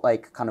Apple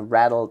like kind of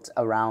rattled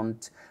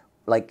around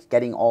like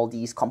getting all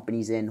these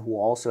companies in who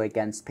are also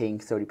against paying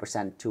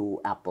 30% to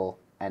Apple,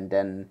 and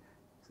then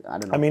I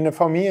don't know. I mean,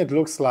 for me, it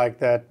looks like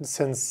that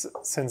since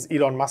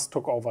Elon Musk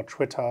took over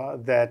Twitter,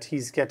 that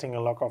he's getting a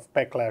lot of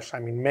backlash. I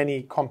mean,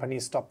 many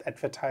companies stopped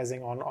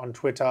advertising on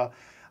Twitter.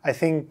 I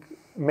think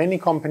many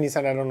companies,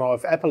 and I don't know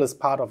if Apple is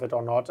part of it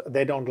or not,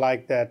 they don't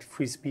like that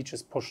free speech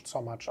is pushed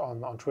so much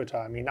on Twitter.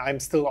 I mean, I'm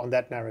still on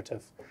that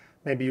narrative.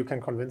 Maybe you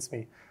can convince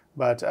me,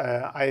 but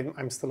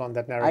I'm still on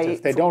that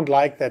narrative. They don't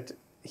like that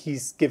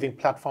he's giving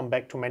platform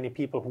back to many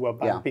people who were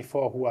banned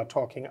before, who are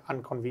talking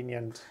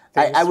inconvenient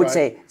things. I would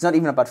say it's not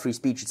even about free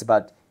speech. It's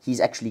about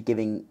he's actually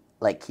giving,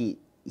 like he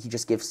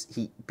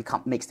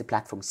makes the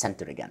platform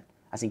centered again.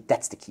 I think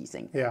that's the key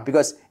thing. Yeah.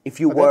 Because if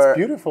you were... That's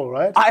beautiful,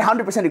 right? I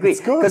 100% agree.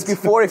 Because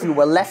before, if you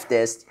were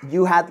leftist,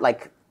 you had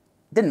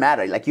didn't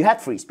matter. Like you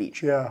had free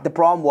speech. Yeah. The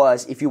problem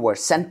was if you were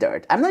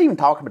centered. I'm not even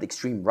talking about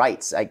extreme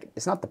rights. Like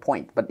it's not the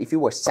point. But if you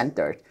were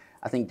centered,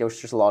 I think there was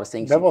just a lot of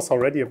things. That was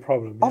already a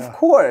problem. Of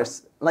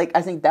course. Like,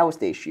 I think that was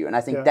the issue. And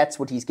I think that's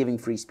what he's giving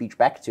free speech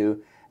back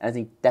to. And I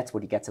think that's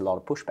what he gets a lot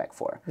of pushback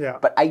for. Yeah.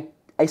 But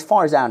as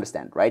far as I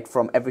understand, right,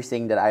 from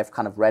everything that I've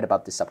kind of read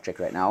about this subject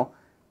right now,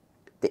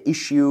 the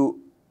issue,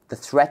 the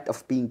threat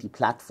of being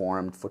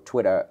deplatformed for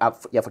Twitter,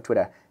 for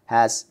Twitter,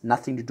 has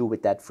nothing to do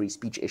with that free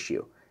speech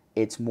issue.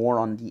 It's more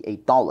on the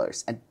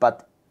 $8.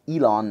 But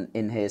Elon,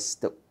 in his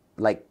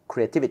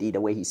creativity,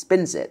 the way he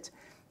spins it,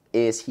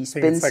 is he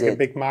spins it's like a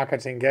big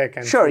marketing gag.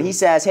 And sure, he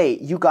says, hey,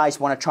 you guys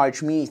want to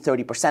charge me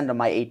 30% of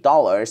my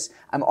 $8.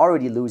 I'm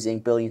already losing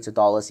billions of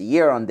dollars a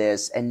year on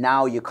this, and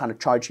now you're kind of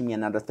charging me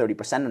another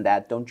 30% on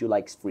that. Don't you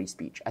like free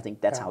speech? I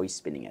think that's how he's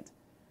spinning it.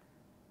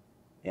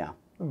 Yeah.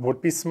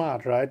 Would be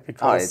smart, right?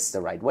 Because it's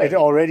the right way. It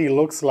already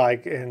looks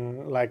like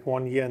in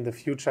 1 year in the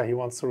future he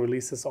wants to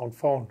release his own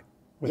phone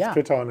with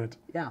Twitter on it.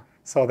 Yeah.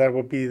 So that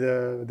would be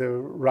the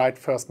right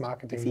first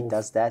marketing move. If he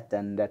does that,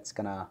 then it's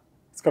gonna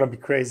be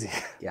crazy.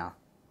 Yeah.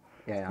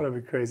 It's gonna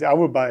be crazy. I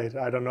will buy it.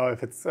 I don't know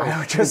if it's. I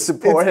would just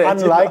support it.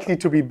 It's unlikely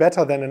to be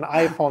better than an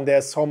iPhone.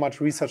 There's so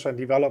much research and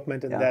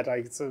development in that.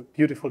 It's a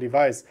beautiful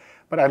device,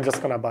 but I'm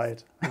just gonna buy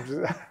it.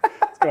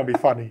 It's gonna be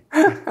funny.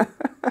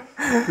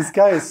 This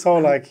guy is so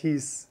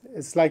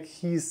It's like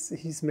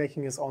he's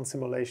making his own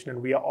simulation,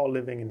 and we are all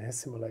living in his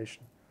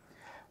simulation.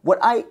 What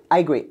I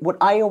agree. What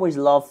I always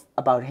love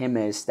about him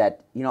is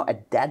that,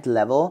 at that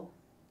level,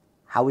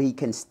 how he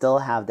can still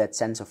have that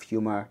sense of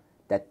humor,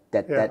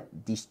 that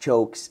these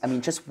jokes. I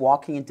mean, just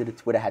walking into the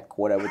Twitter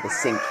headquarters with the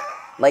sink.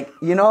 I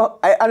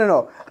don't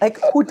know. Like,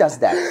 who does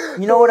that?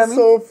 You know what I mean?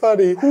 So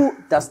funny. Who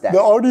does that?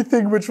 The only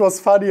thing which was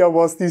funnier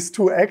was these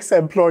two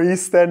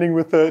ex-employees standing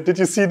with did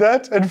you see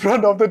that? In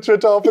front of the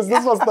Twitter office.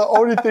 This was the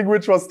only thing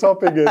which was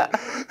topping it.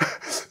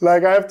 I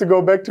have to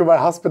go back to my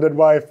husband and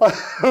wife.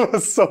 It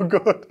was so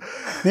good.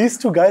 These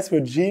two guys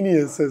were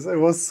geniuses. It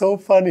was so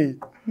funny.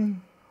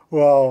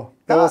 Wow.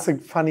 That was a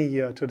funny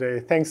year today.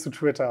 Thanks to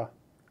Twitter.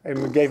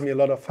 It gave me a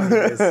lot of fun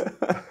days.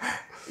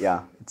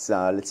 Yeah,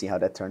 let's see how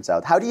that turns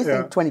out. How do you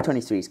think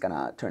 2023 is going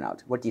to turn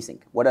out? What do you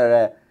think? What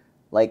are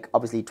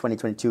obviously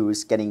 2022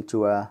 is getting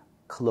to a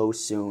close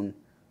soon.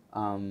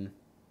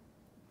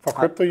 For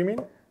crypto, you mean?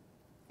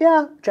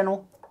 Yeah,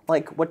 general.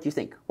 What do you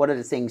think? What are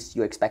the things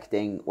you're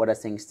expecting? What are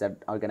things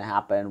that are going to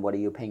happen? What are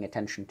you paying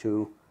attention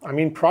to? I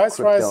mean,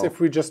 price-wise, if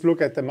we just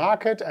look at the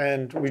market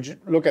and we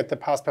look at the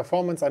past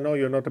performance, I know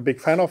you're not a big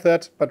fan of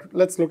that, but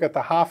let's look at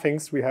the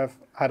halvings. We have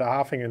had a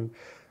halving in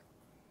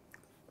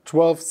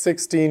 12,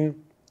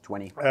 16,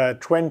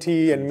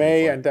 20 in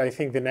May, and I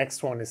think the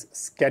next one is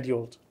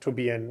scheduled to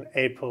be in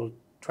April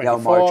 24.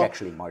 Yeah, March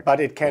actually. But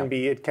it can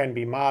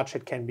be March,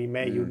 it can be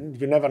May. You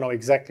never know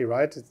exactly,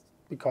 right? It's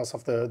because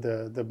of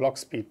the block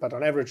speed. But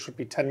on average, it should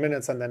be 10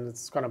 minutes, and then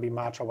it's going to be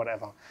March or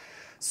whatever.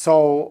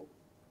 So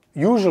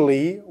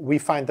usually we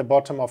find the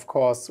bottom, of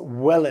course,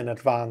 well in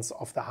advance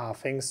of the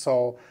halving.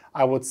 So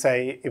I would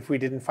say if we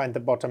didn't find the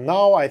bottom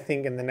now, I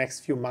think in the next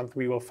few months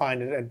we will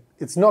find it. And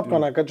it's not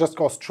going to just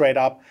go straight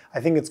up.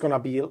 I think it's going to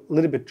be a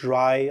little bit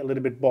dry, a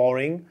little bit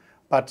boring,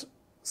 but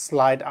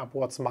slide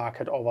upwards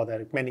market over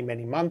the many,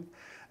 many months.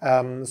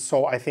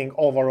 So I think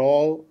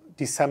overall,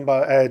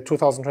 December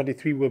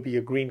 2023 will be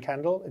a green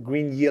candle, a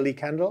green yearly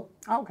candle.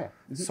 Oh, okay.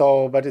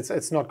 So, but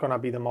it's not going to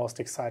be the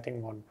most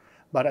exciting one.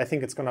 But I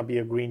think it's going to be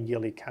a green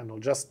yearly candle.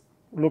 Just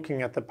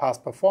looking at the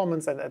past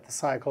performance and at the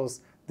cycles,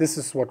 this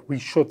is what we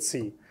should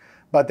see.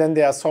 But then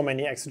there are so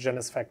many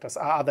exogenous factors.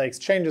 Are other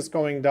exchanges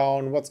going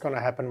down? What's going to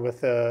happen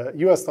with the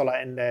US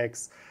dollar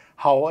index?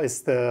 How are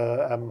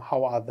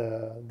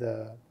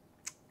the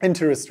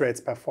interest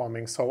rates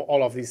performing? So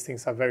all of these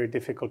things are very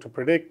difficult to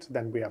predict.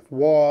 Then we have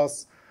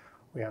wars,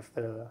 we have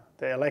the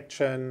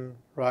election,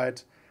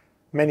 right?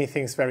 Many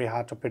things very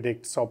hard to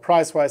predict. So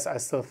price-wise, I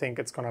still think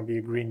it's going to be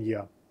a green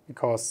year,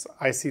 because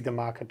I see the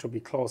market to be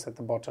close to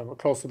the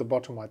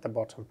bottom or at the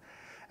bottom.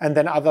 And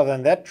then other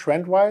than that,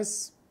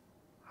 trend-wise,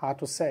 hard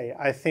to say.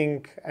 I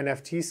think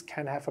NFTs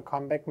can have a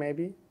comeback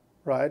maybe,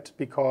 right?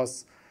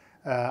 Because,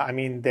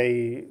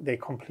 they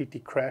completely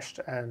crashed,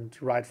 and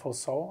rightful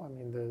so. I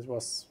mean, this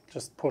was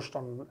just pushed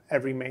on,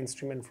 every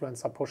mainstream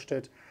influencer pushed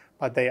it,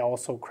 but they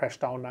also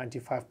crashed down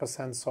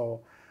 95%. So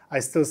I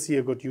still see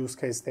a good use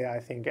case there. I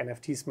think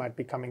NFTs might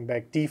be coming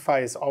back. DeFi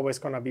is always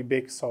going to be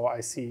big, so I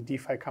see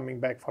DeFi coming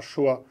back for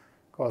sure,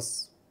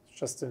 because it's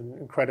just an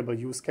incredible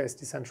use case.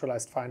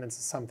 Decentralized finance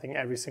is something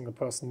every single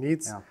person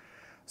needs. Yeah.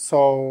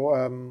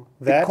 So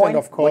that, Bitcoin, and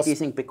of course... What do you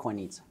think Bitcoin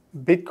needs?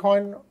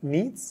 Bitcoin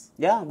needs?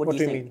 Yeah, what do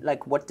you think? Mean?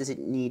 What does it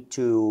need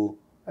to...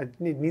 It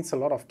needs a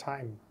lot of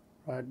time,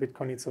 right?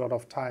 Bitcoin needs a lot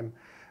of time.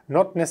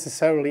 Not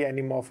necessarily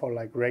anymore for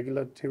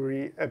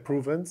regulatory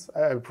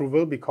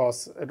approval,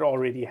 because it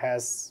already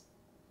has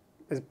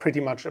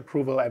pretty much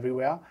approval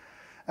everywhere.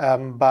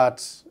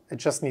 But it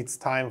just needs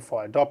time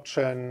for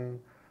adoption,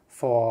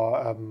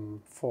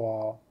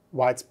 for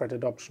widespread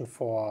adoption,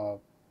 for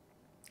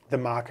the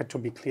market to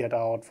be cleared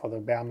out, for the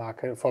bear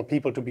market, for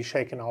people to be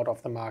shaken out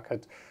of the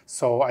market.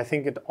 So I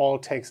think it all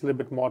takes a little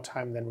bit more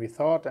time than we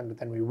thought and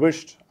than we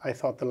wished. I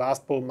thought the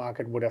last bull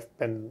market would have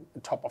been the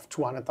top of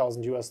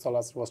 $200,000 US.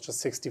 It was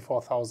just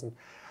 64,000.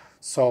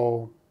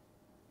 So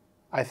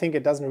I think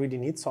it doesn't really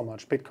need so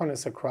much. Bitcoin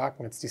is a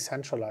Kraken, it's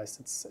decentralized.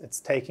 It's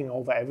taking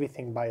over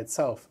everything by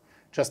itself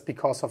just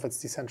because of its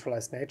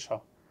decentralized nature.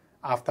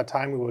 After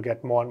time, we will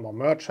get more and more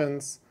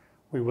merchants.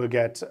 We will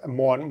get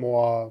more and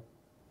more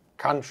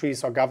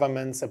countries or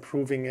governments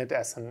approving it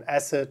as an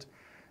asset.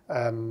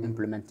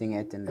 Implementing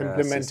it in the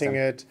implementing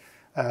it.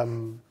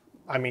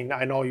 I mean,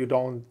 I know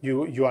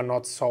you are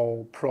not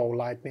so pro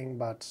Lightning,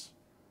 but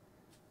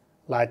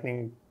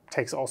Lightning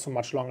takes also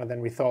much longer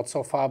than we thought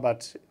so far.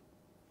 But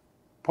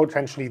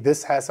potentially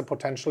this has a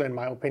potential, in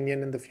my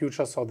opinion, in the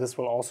future. So this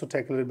will also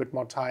take a little bit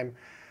more time.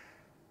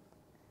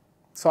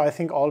 So I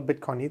think all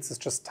Bitcoin needs is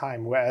just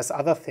time. Whereas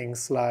other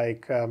things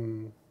like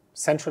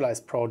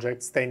centralized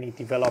projects, they need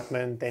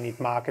development, they need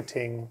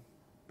marketing.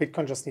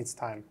 Bitcoin just needs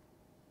time.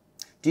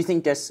 Do you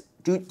think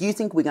do you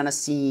think we're gonna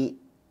see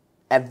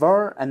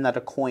ever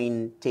another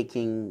coin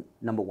taking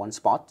 #1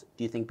 spot?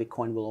 Do you think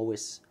Bitcoin will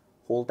always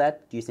hold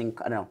that? Do you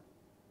think, I don't know,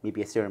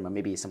 maybe Ethereum or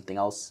maybe something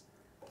else?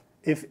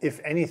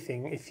 If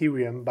anything,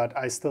 Ethereum, but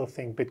I still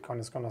think Bitcoin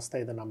is gonna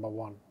stay the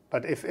 #1.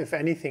 But if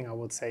anything, I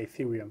would say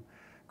Ethereum.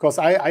 Because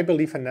I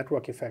believe in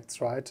network effects,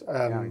 right?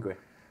 Yeah, I agree.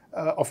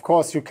 Of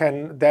course,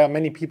 there are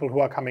many people who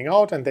are coming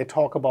out and they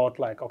talk about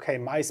like, okay,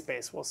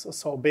 MySpace was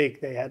so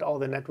big, they had all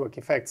the network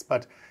effects,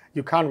 but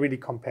you can't really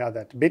compare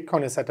that.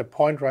 Bitcoin is at a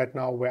point right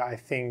now where I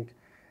think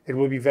it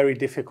will be very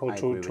difficult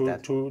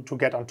to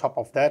get on top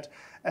of that.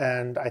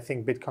 And I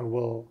think Bitcoin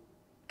will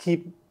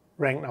keep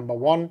ranked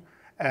 #1.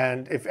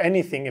 And if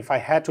anything, if I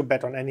had to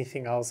bet on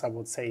anything else, I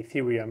would say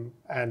Ethereum,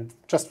 and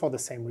just for the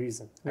same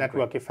reason,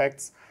 network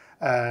effects,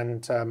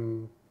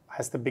 and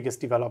has the biggest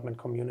development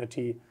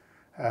community,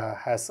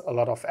 has a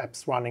lot of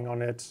apps running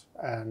on it,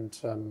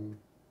 and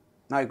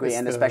I agree,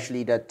 and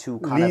especially the two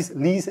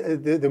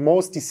the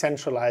most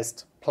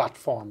decentralized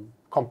platform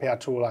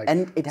compared to like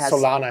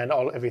Solana and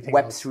everything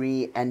else.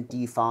 Web3 and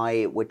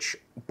DeFi, which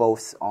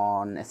both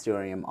on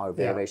Ethereum are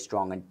very, very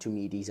strong, and to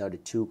me these are the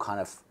two kind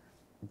of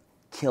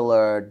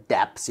killer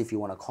dApps, if you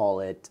want to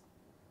call it,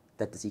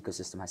 that this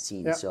ecosystem has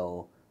seen. Yeah.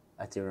 So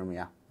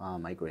Ethereum,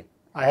 I agree.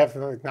 I have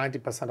like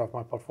 90% of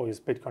my portfolio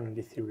is Bitcoin and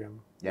Ethereum.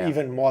 Yeah.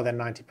 Even more than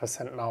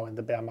 90% now in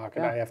the bear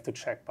market. Yeah. I have to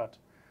check, but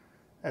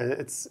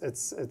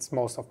it's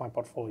most of my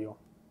portfolio.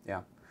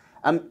 Yeah.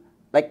 I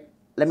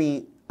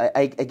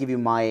give you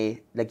my,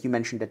 like you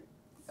mentioned that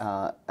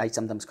I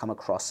sometimes come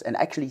across, and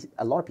actually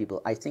a lot of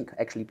people I think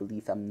actually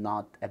believe I'm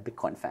not a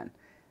Bitcoin fan.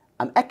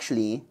 I'm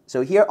actually,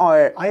 so here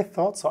are... I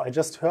thought so. I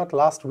just heard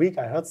last week,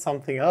 I heard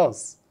something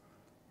else.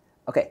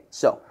 Okay,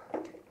 so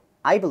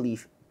I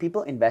believe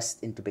people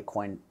invest into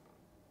Bitcoin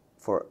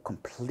for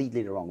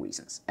completely the wrong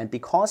reasons. And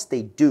because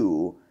they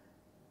do,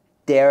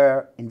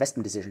 their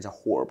investment decisions are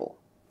horrible.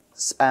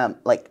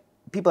 Like,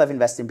 people have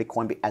invested in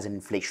Bitcoin as an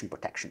inflation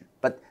protection.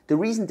 But the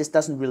reason this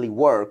doesn't really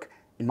work,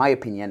 in my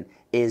opinion,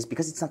 is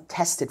because it's not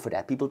tested for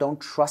that. People don't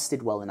trust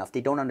it well enough.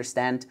 They don't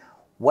understand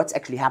what's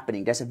actually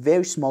happening. There's a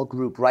very small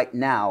group right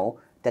now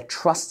that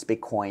trusts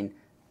Bitcoin.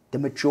 The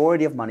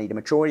majority of money, the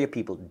majority of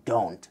people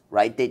don't,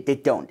 right? They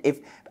don't.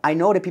 If I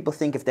know that people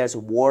think if there's a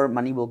war,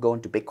 money will go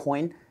into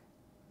Bitcoin.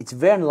 It's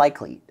very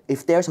unlikely.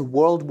 If there's a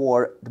world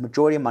war, the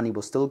majority of money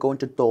will still go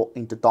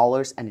into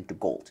dollars and into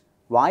gold.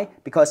 Why?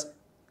 Because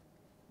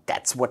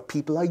that's what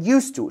people are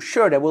used to.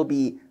 Sure, there will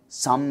be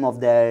some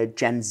of the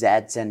Gen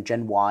Zs and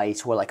Gen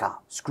Ys who are like,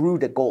 screw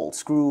the gold,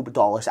 screw the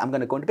dollars, I'm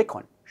going to go into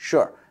Bitcoin.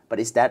 Sure. But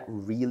is that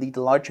really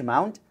the large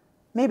amount?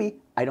 Maybe.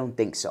 I don't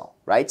think so,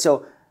 right?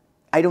 So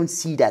I don't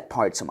see that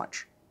part so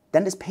much.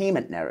 Then this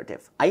payment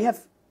narrative.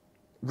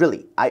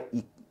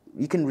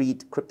 You can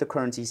read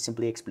Cryptocurrencies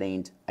Simply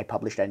Explained. I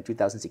published that in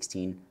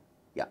 2016.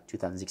 Yeah,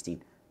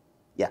 2016.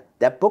 Yeah,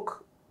 that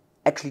book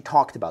actually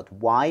talked about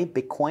why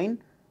Bitcoin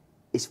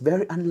is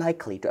very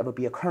unlikely to ever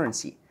be a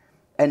currency.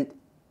 And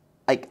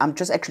I'm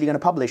just actually going to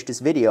publish this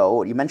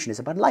video, you mentioned this,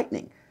 about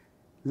Lightning.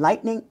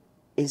 Lightning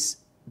is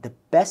the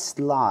best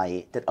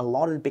lie that a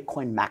lot of the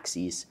Bitcoin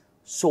maxis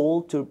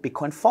sold to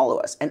Bitcoin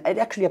followers. And it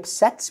actually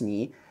upsets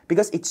me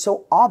because it's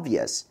so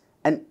obvious.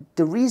 And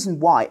the reason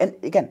why, and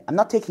again, I'm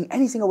not taking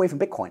anything away from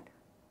Bitcoin.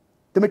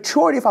 The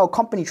majority of our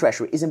company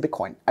treasury is in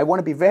Bitcoin. I want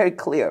to be very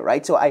clear,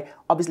 right? So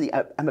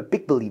I'm a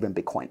big believer in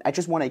Bitcoin. I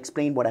just want to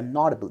explain what I'm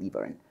not a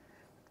believer in.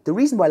 The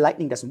reason why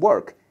Lightning doesn't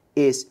work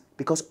is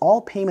because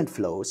all payment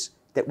flows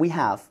that we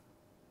have,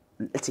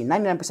 let's say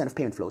 99% of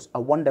payment flows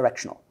are one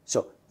directional.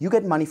 So you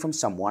get money from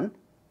someone,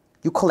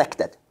 you collect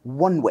that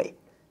one way.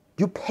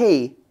 You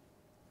pay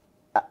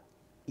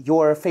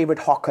your favorite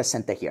hawker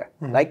center here,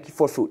 like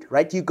for food,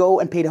 right? You go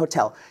and pay the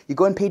hotel. You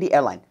go and pay the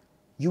airline.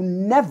 You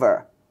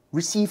never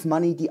receive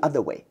money the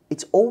other way.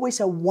 It's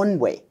always a one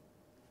way.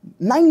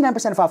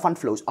 99% of our fund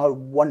flows are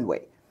one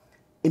way.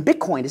 In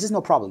Bitcoin, this is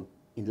no problem.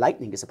 In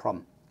Lightning, there's a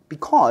problem.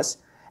 Because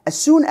as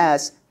soon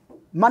as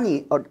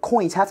money or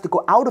coins have to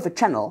go out of a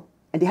channel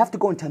and they have to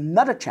go into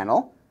another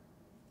channel,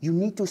 you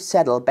need to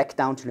settle back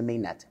down to the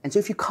mainnet. And so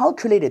if you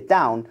calculate it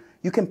down,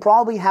 you can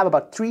probably have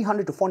about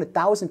 300 to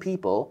 400,000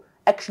 people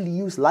actually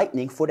use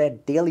Lightning for their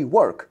daily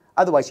work.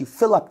 Otherwise, you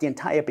fill up the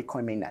entire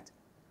Bitcoin mainnet.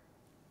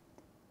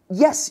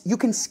 yes, you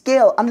can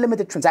scale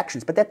unlimited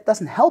transactions, but that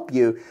doesn't help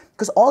you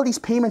because all these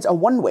payments are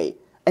one way.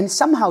 And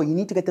somehow you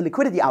need to get the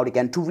liquidity out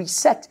again to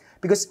reset,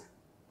 because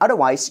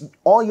otherwise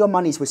all your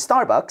money is with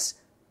Starbucks,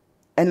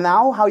 and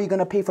now how are you going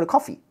to pay for the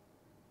coffee?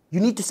 You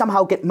need to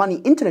somehow get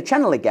money into the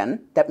channel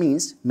again. That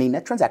means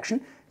mainnet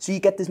transaction. So you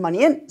get this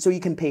money in so you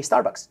can pay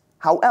Starbucks.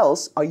 How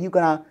else are you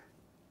going to...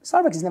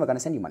 Starbucks is never going to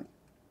send you money.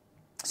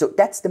 So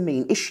that's the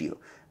main issue.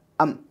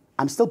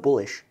 I'm still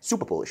bullish,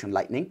 super bullish on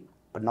Lightning,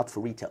 but not for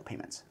retail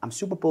payments. I'm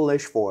super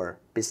bullish for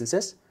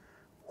businesses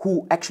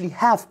who actually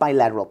have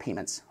bilateral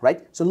payments,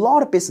 right? So a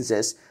lot of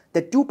businesses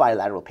that do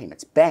bilateral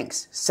payments,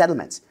 banks,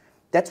 settlements.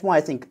 That's why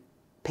I think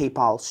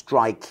PayPal,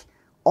 Strike,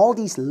 all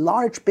these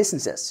large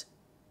businesses,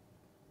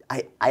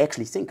 I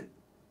actually think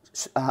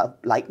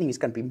Lightning is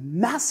going to be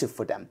massive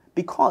for them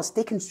because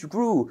they can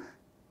screw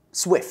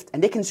Swift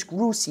and they can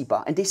screw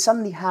SEPA and they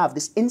suddenly have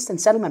this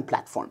instant settlement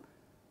platform.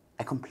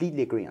 I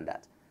completely agree on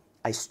that.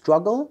 I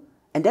struggle,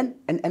 and then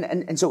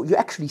and so you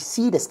actually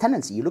see this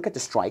tendency. You look at the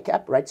Strike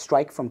app, right?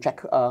 Strike from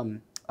Czech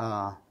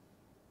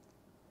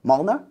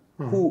Molnar,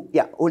 who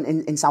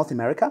in South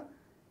America,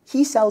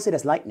 he sells it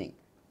as Lightning.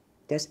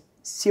 There's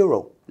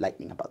zero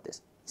Lightning about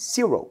this.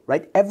 Zero,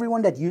 right?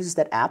 Everyone that uses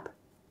that app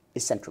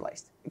is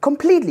centralized.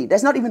 Completely.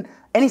 There's not even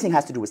anything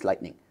has to do with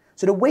Lightning.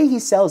 So the way he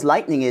sells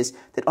Lightning is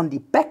that on the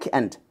back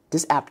end,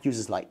 this app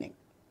uses Lightning.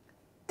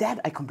 That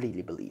I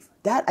completely believe.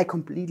 That I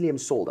completely am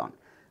sold on.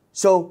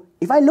 So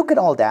if I look at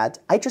all that,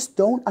 I just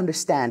don't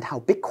understand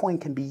how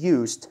Bitcoin can be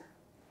used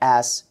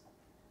as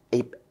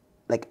a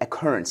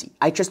currency.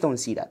 I just don't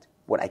see that.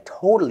 What I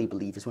totally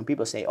believe is when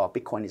people say, oh,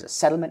 Bitcoin is a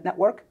settlement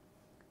network,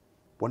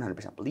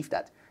 100% believe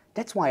that.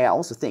 That's why I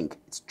also think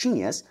it's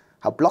genius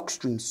how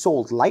Blockstream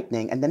sold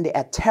Lightning and then they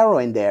add Taro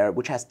in there,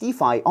 which has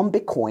DeFi on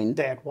Bitcoin.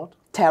 They add what?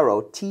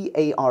 Taro,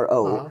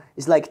 T-A-R-O,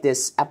 is like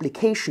this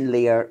application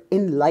layer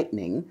in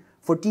Lightning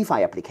for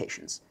DeFi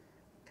applications.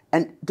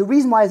 And the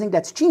reason why I think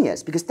that's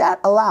genius, because that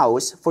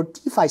allows for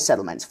DeFi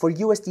settlements, for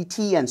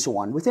USDT and so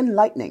on, within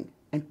Lightning.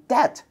 And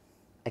that,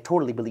 I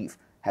totally believe,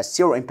 has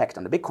zero impact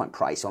on the Bitcoin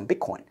price, on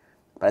Bitcoin.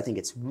 But I think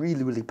it's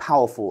really, really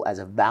powerful as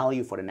a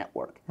value for the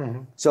network.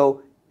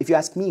 So if you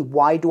ask me,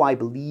 why do I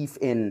believe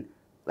in,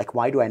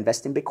 why do I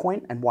invest in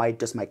Bitcoin? And why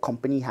does my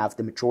company have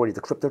the majority of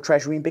the crypto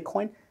treasury in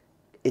Bitcoin?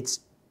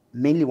 It's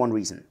mainly one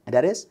reason. And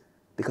that is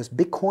because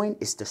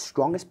Bitcoin is the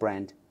strongest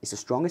brand, it's the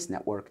strongest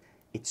network.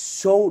 It's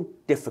so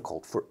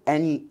difficult for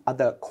any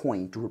other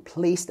coin to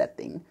replace that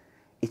thing.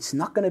 It's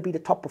not going to be the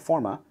top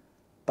performer,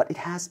 but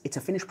it's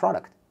a finished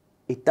product.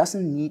 It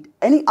doesn't need,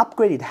 any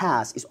upgrade it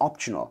has is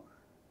optional.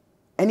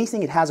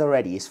 Anything it has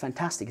already is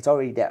fantastic. It's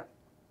already there.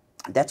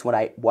 That's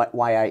why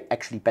I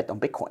actually bet on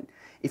Bitcoin.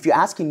 If you're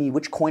asking me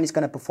which coin is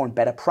going to perform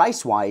better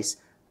price-wise,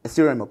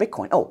 Ethereum or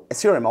Bitcoin, oh,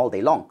 Ethereum all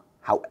day long.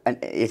 And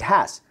it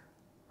has.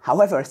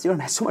 However,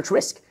 Ethereum has so much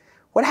risk.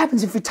 What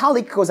happens if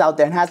Vitalik goes out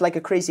there and has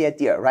a crazy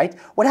idea, right?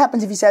 What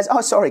happens if he says,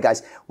 oh, sorry,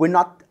 guys, we're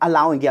not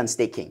allowing the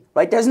unstaking,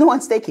 right? There's no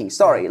unstaking,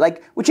 sorry.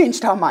 We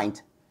changed our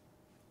mind.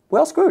 We're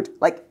all screwed.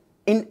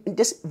 In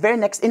this very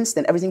next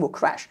instant, everything will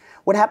crash.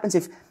 What happens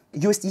if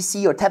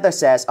USDC or Tether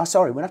says, oh,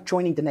 sorry, we're not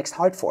joining the next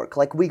hard fork.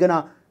 We're going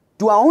to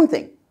do our own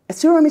thing.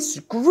 Ethereum is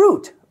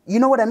screwed. You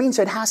know what I mean?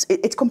 So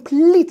it's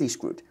completely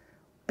screwed.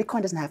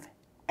 Bitcoin doesn't have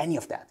any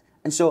of that.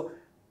 And so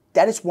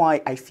that is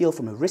why I feel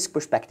from a risk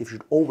perspective, you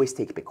should always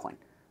take Bitcoin.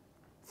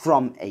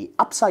 From an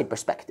upside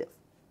perspective,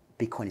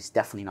 Bitcoin is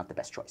definitely not the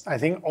best choice. I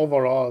think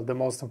overall, the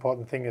most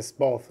important thing is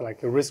both, a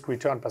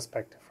risk-return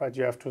perspective, right?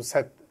 You have to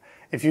set,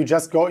 if you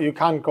just go, you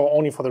can't go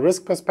only for the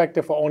risk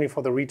perspective or only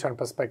for the return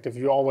perspective.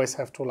 You always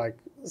have to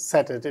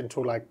set it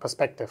into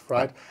perspective,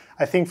 right?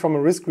 I think from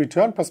a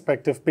risk-return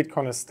perspective,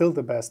 Bitcoin is still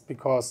the best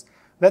because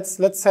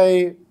let's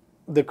say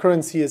the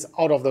currency is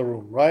out of the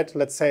room, right?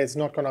 Let's say it's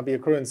not going to be a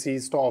currency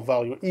store of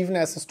value. Even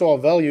as a store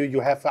of value,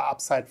 you have an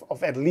upside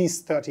of at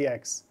least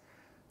 30x.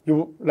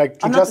 You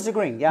I'm not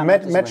disagreeing. Yeah,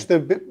 match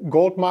the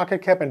gold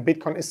market cap, and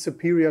Bitcoin is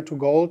superior to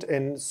gold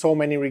in so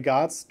many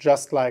regards.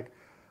 Just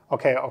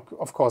okay,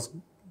 of course,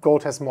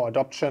 gold has more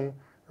adoption,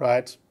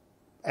 right?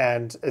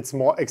 And it's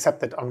more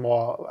accepted on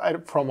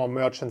from more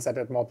merchants and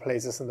at more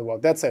places in the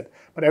world. That's it.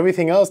 But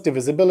everything else,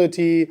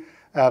 divisibility,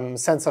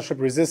 censorship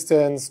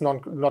resistance,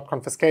 not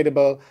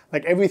confiscatable,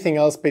 everything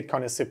else,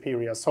 Bitcoin is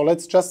superior. So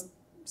let's just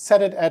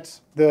set it at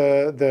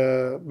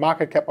the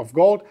market cap of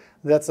gold.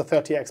 That's a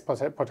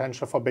 30x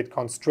potential for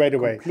Bitcoin straight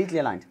away. Completely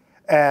aligned.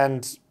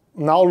 And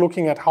now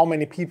looking at how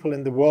many people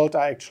in the world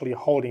are actually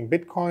holding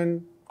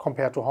Bitcoin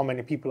compared to how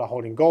many people are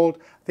holding gold,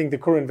 I think the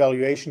current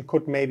valuation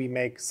could maybe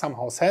make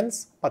somehow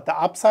sense. But the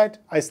upside,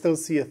 I still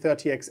see a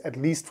 30x at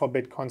least for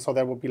Bitcoin. So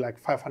that would be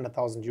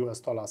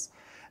 $500,000.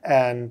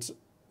 And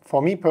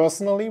for me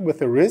personally, with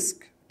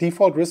the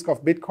default risk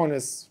of Bitcoin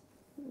is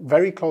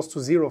very close to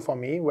zero for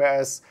me,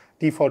 whereas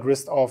default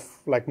risk of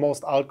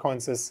most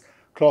altcoins is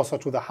closer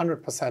to the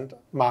 100%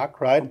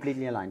 mark, right?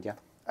 Completely aligned, yeah.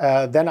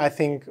 Then I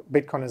think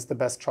Bitcoin is the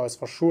best choice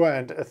for sure,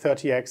 and a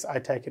 30x, I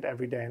take it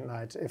every day and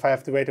night. If I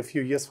have to wait a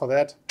few years for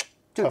that,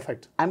 Dude,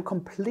 perfect. I'm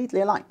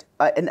completely aligned.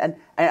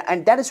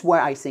 And that is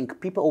where I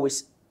think people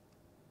always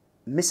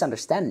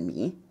misunderstand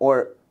me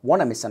or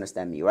want to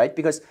misunderstand me, right?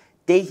 Because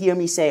they hear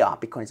me say,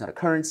 Bitcoin is not a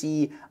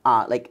currency.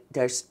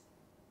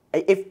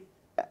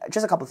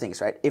 Just a couple of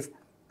things, right? If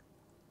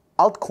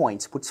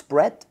altcoins would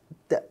spread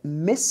the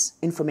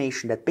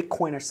misinformation that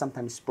Bitcoiners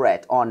sometimes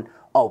spread on,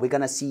 we're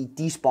going to see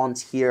these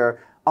bonds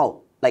here.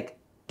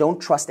 Don't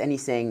trust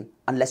anything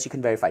unless you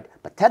can verify it.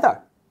 But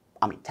Tether,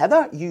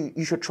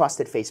 you should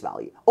trust at face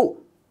value.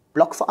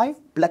 BlockFi,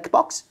 black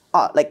box,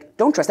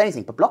 don't trust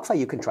anything, but BlockFi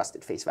you can trust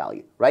at face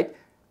value, right?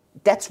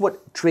 That's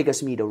what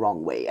triggers me the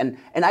wrong way. And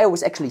I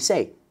always actually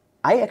say,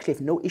 I actually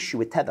have no issue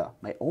with Tether.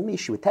 My only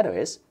issue with Tether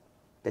is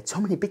that so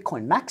many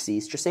Bitcoin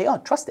maxis just say,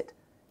 trust it.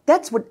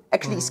 That's what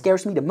actually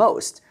scares me the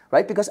most,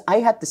 right? Because I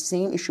had the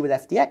same issue with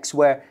FTX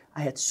where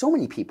I had so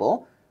many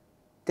people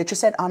that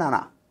just said,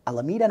 no.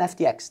 Alameda and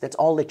FTX, that's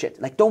all legit.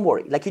 Don't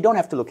worry. You don't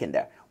have to look in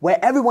there. Where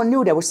everyone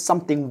knew there was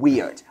something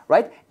weird,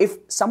 right? If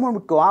someone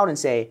would go out and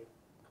say,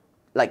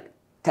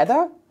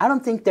 Tether, I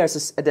don't think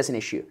there's an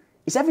issue.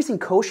 Is everything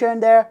kosher in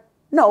there?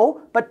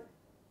 No, but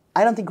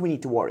I don't think we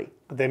need to worry.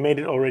 But they made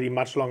it already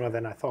much longer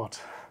than I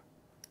thought.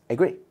 I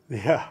agree.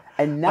 Yeah.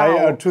 And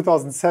now... in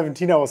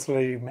 2017, I was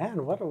like,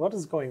 man, what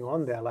is going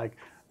on there?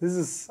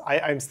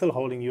 I'm still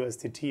holding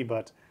USDT,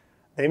 but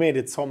they made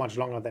it so much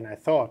longer than I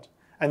thought.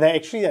 And I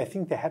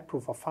think they had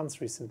proof of funds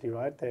recently,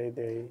 right?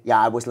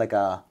 Yeah, it was like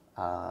a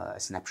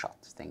snapshot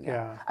thing.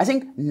 Yeah. I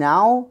think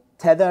now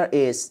Tether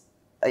is,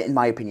 in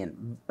my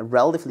opinion,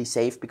 relatively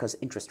safe because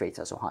interest rates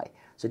are so high.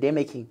 So they're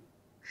making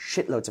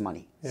shitloads of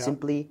money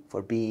simply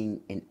for being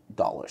in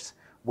dollars.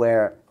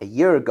 Where a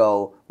year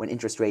ago, when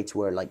interest rates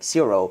were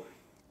 0,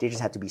 they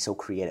just had to be so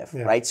creative,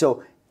 right?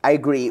 So I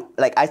agree.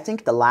 I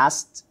think the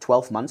last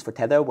 12 months for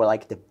Tether were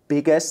the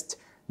biggest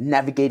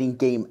navigating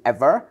game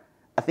ever.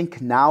 I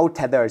think now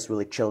Tether is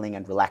really chilling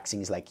and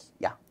relaxing. It's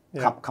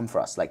come for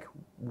us.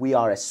 We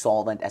are as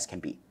solvent as can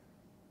be.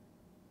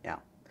 Yeah.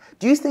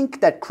 Do you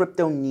think that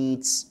crypto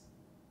needs...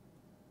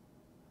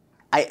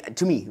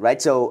 to me,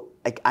 right? So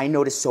I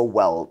noticed so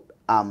well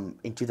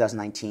in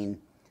 2019,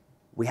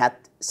 we had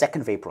 2nd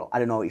of April. I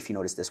don't know if you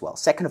noticed this well.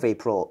 2nd of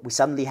April, we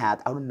suddenly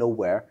had, out of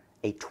nowhere,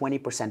 a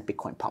 20%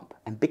 Bitcoin pump.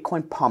 And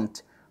Bitcoin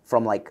pumped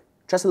from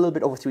just a little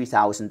bit over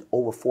 3,000,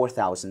 over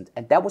 4,000.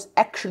 And that was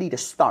actually the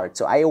start.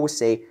 So I always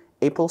say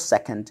April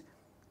 2nd,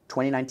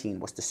 2019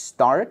 was the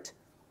start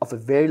of a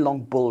very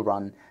long bull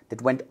run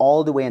that went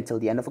all the way until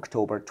the end of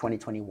October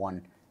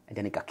 2021. And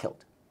then it got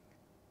killed.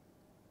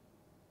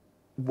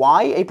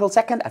 Why April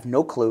 2nd? I have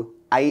no clue.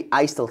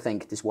 I still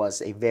think this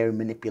was a very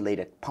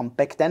manipulated pump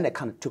back then that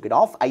kind of took it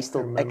off. I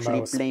still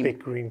actually blame... big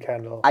green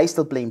candle. I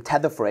still blame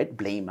Tether for it.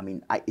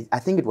 I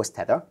think it was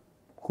Tether.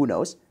 Who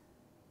knows?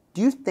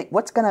 Do you think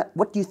what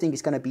do you think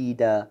is gonna be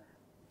the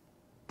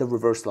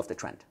reversal of the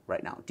trend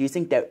right now? Do you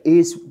think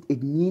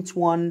it needs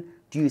one?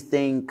 Do you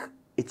think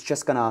it's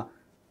just gonna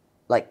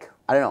I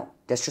don't know,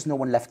 there's just no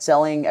one left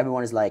selling,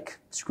 everyone is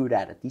screw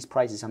that, at these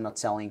prices I'm not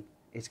selling,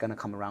 it's gonna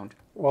come around?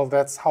 Well,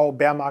 that's how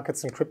bear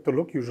markets in crypto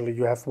look usually.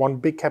 You have one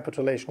big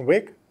capitulation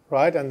wick,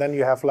 right? And then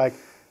you have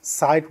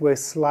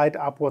sideways slight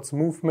upwards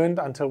movement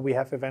until we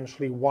have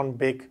eventually one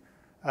big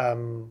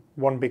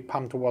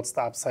pump towards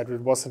the upside.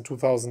 It was in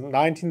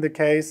 2019 the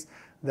case.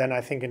 Then I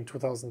think in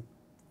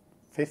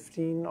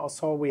 2015 or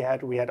so we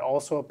had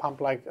also a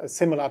pump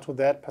similar to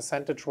that,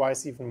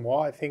 percentage-wise even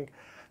more, I think.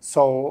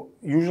 So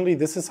usually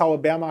this is how a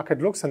bear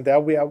market looks, and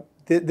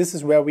this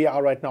is where we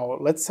are right now.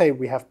 Let's say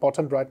we have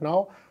bottomed right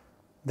now.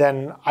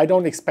 Then I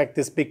don't expect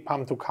this big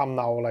pump to come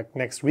now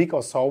next week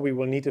or so. We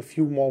will need a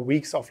few more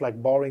weeks of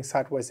boring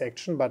sideways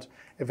action, but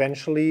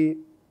eventually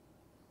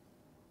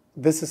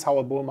this is how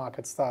a bull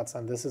market starts,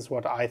 and this is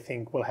what I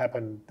think will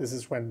happen. This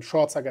is when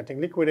shorts are getting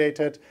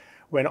liquidated,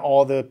 when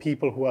all the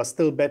people who are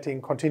still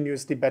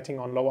continuously betting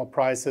on lower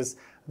prices,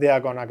 they are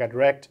gonna get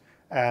wrecked,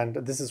 and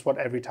this is what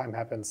every time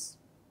happens.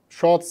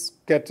 Shorts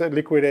get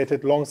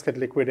liquidated, longs get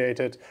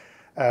liquidated,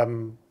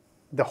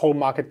 the whole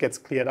market gets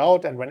cleared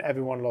out, and when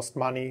everyone lost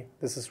money,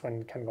 this is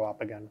when it can go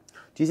up again.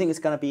 Do you think it's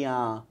going to be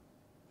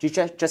do you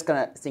just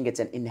going to think it's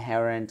an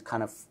inherent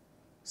kind of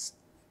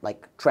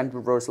trend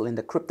reversal in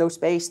the crypto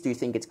space? Do you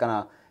think it's going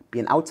to be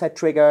an outside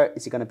trigger?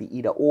 Is it going to be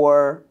either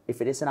or? If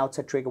it is an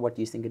outside trigger, what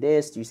do you think it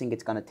is? Do you think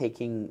it's going to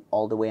taking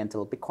all the way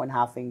until Bitcoin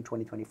halving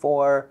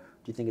 2024?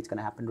 Do you think it's going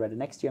to happen right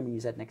next year? You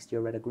said next year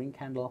red a green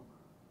candle.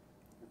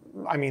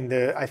 I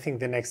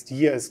think the next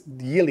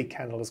yearly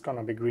candle is going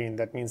to be green.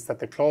 That means that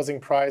the closing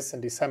price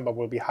in December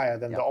will be higher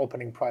than the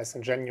opening price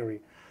in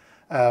January.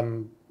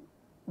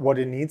 What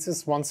it needs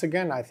is, once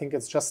again, I think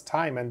it's just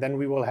time, and then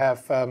we will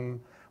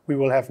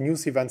have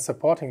news events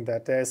supporting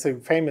that. There's a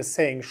famous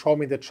saying: "Show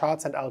me the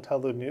charts, and I'll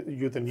tell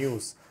you the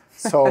news."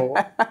 So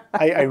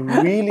I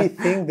really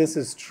think this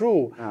is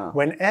true.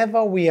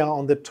 Whenever we are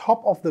on the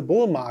top of the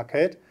bull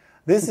market,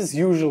 this is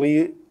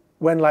usually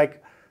when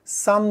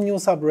some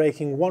news are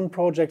breaking, one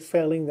project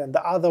failing, then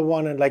the other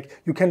one, and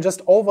you can just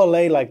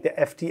overlay the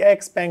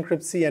FTX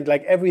bankruptcy and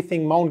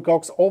everything Mt.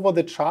 Gox over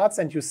the charts,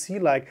 and you see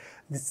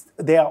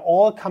they are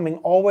all coming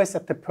always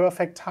at the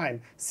perfect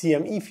time.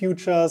 CME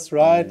futures,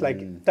 right?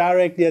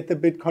 Directly at the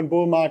Bitcoin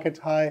bull market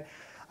high.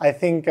 I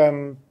think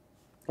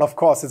Of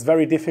course, it's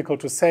very difficult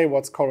to say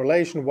what's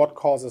correlation, what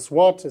causes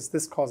what, is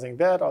this causing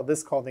that or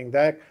this causing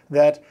that.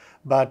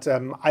 But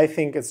I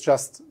think it's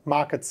just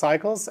market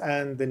cycles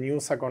and the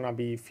news are going to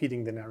be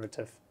feeding the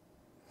narrative.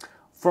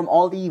 From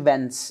all the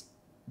events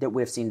that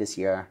we've seen this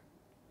year,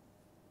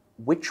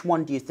 which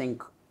one do you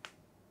think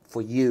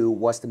for you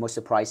was the most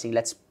surprising?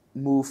 Let's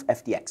move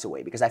FTX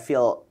away, because I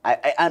feel,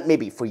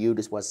 maybe for you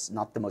this was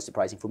not the most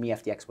surprising. For me,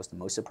 FTX was the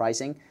most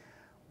surprising.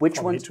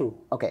 Which one? Me too.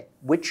 Okay,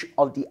 which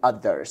of the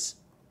others?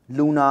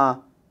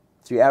 Luna,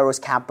 Three Arrows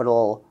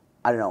Capital,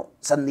 I don't know,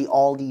 suddenly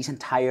all these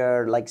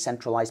entire like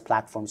centralized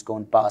platforms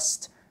going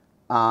bust.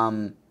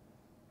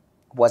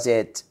 Was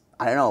it,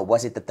 I don't know,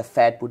 was it that the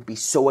Fed would be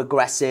so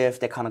aggressive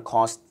that kind of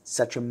caused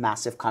such a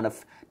massive kind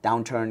of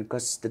downturn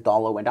because the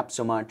dollar went up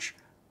so much?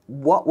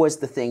 What was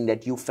the thing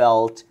that you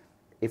felt,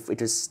 if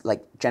it is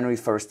like January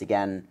 1st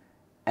again,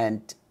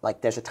 and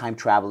like there's a time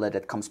traveler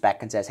that comes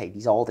back and says, hey,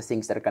 these are all the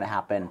things that are going to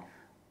happen,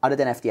 other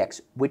than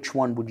FTX, which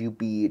one would you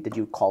be that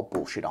you call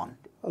bullshit on?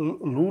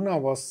 Luna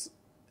was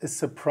a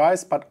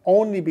surprise, but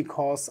only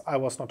because I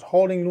was not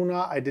holding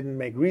Luna. I didn't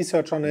make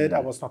research on it. I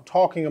was not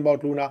talking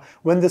about Luna.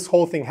 When this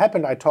whole thing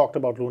happened, I talked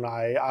about Luna.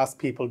 I asked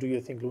people, do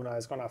you think Luna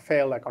is going to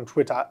fail? Like on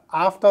Twitter.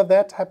 After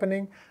that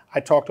happening,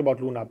 I talked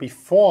about Luna.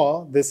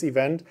 Before this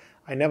event,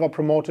 I never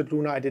promoted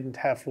Luna. I didn't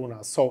have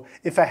Luna. So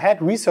if I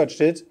had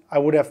researched it, I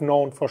would have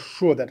known for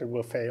sure that it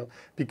will fail,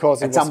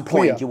 because it was clear. At some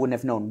point, you wouldn't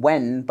have known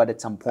when, but at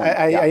some point.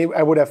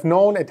 I would have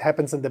known it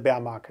happens in the bear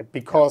market,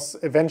 because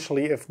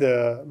eventually if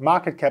the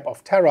market cap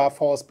of Terra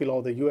falls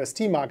below the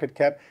UST market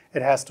cap,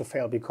 it has to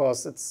fail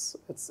because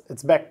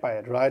it's backed by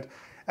it, right?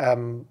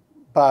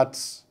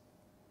 But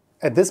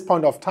at this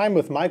point of time,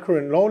 with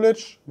micro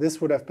knowledge, this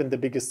would have been the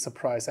biggest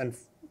surprise. And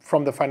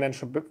from the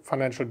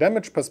financial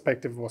damage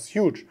perspective, was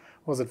huge.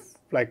 Was it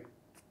like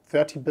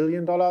 $30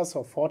 billion or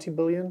 40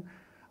 billion?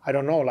 I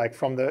don't know. Like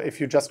if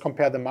you just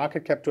compare the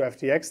market cap to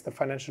FTX, the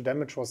financial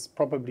damage was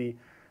probably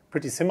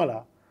pretty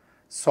similar.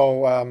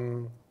 So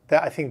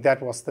I think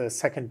that was the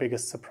second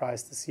biggest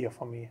surprise this year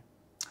for me.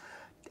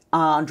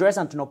 Andreas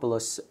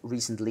Antonopoulos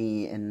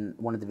recently in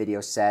one of the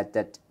videos said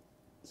that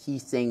he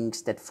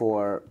thinks that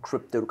for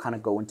crypto to kind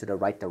of go into the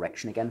right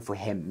direction again, for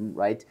him,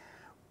 right,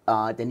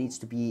 there needs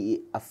to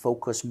be a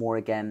focus more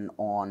again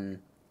on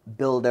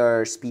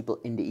builders, people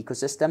in the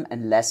ecosystem,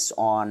 and less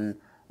on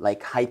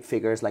like hype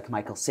figures like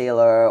Michael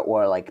Saylor,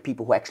 or like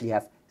people who actually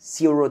have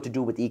zero to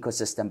do with the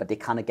ecosystem, but they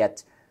kind of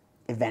get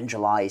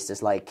evangelized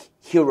as like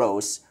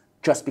heroes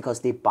just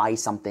because they buy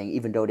something,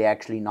 even though they're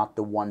actually not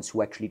the ones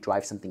who actually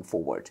drive something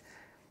forward.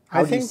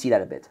 How do you see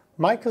that a bit?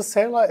 Michael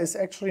Saylor is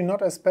actually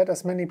not as bad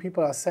as many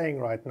people are saying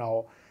right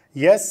now.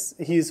 Yes,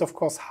 he is of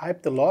course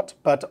hyped a lot,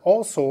 but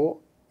also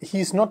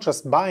he's not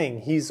just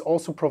buying, he's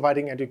also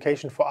providing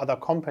education for other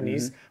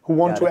companies who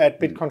want to add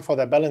Bitcoin for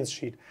their balance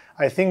sheet.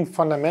 I think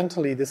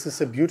fundamentally this is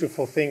a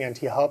beautiful thing, and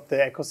he helped the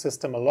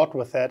ecosystem a lot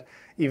with that,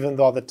 even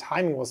though the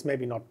timing was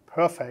maybe not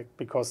perfect,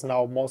 because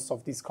now most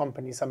of these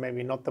companies are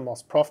maybe not the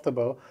most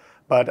profitable.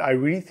 But I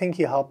really think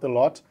he helped a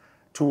lot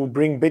to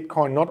bring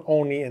Bitcoin not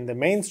only in the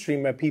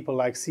mainstream where people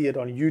like see it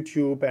on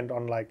YouTube and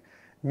on like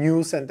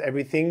news and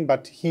everything,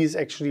 but he's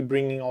actually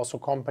bringing also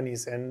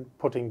companies in,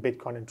 putting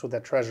Bitcoin into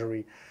their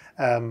treasury.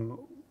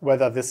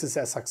 Whether this is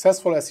as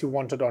successful as he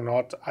wanted or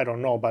not, I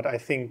don't know, but I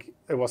think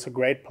it was a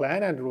great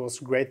plan and it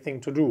was a great thing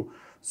to do.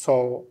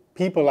 So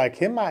people like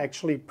him are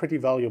actually pretty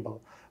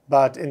valuable.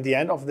 But in the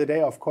end of the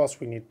day, of course,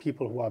 we need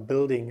people who are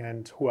building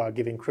and who are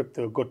giving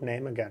crypto a good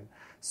name again.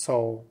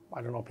 So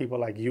I don't know, people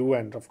like you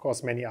and of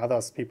course many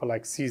others, people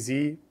like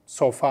CZ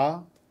so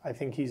far, I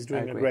think he's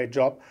doing a great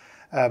job.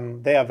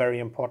 They are very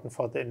important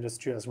for the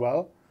industry as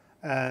well.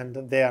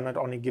 And they are not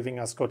only giving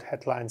us good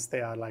headlines, they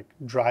are like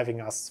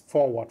driving us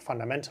forward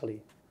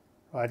fundamentally,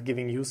 right?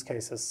 Giving use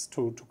cases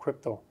to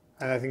crypto.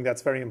 And I think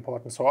that's very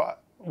important. So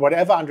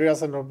whatever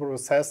Andreas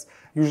Antonopoulos says,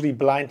 usually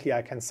blindly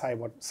I can sign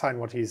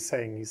what he's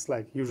saying. He's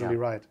like usually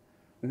right.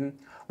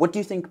 What do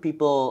you think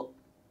people,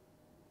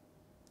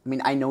 I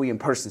mean, I know you in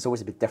person, so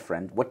it's a bit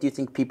different. What do you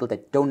think people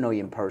that don't know you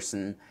in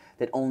person,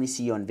 that only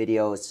see you on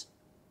videos,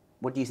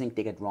 what do you think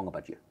they get wrong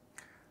about you?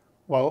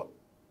 Well,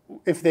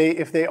 if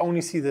they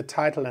only see the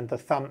title and the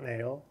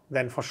thumbnail,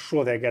 then for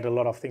sure they get a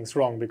lot of things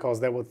wrong,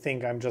 because they would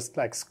think I'm just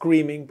like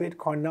screaming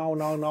Bitcoin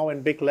now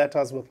in big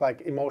letters with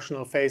like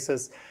emotional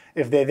faces.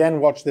 If they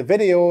then watch the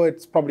video,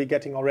 it's probably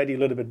getting already a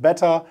little bit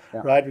better,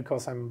 right?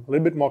 Because I'm a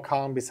little bit more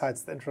calm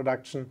besides the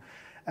introduction.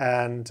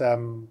 And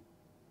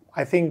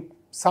I think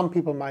some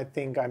people might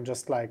think I'm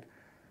just like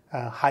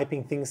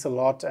hyping things a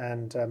lot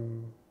and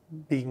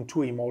being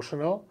too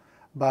emotional.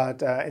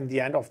 But in the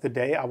end of the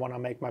day, I want to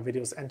make my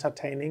videos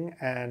entertaining.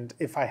 And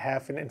if I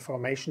have an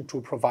information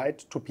to provide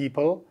to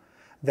people,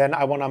 then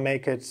I want to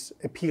make it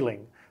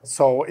appealing.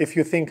 So if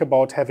you think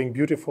about having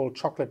beautiful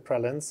chocolate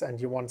pralines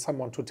and you want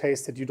someone to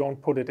taste it, you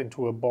don't put it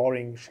into a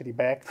boring, shitty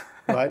bag,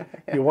 right?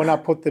 You want to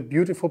put the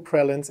beautiful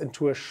pralines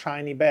into a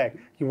shiny bag.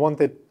 You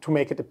want it to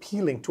make it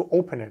appealing to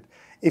open it.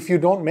 If you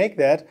don't make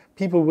that,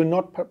 people will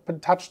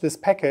not touch this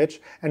package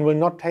and will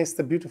not taste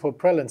the beautiful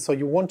pralines. So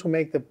you want to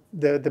make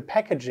the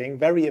packaging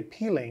very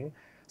appealing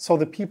so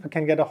the people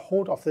can get a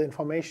hold of the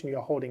information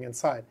you're holding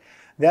inside.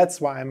 That's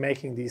why I'm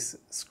making these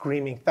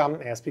screaming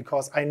thumbnails,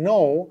 because I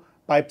know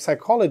by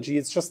psychology,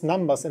 it's just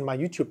numbers in my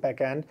YouTube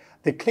backend,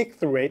 the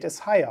click-through rate is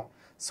higher.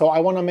 So I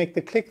want to make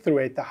the click-through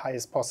rate the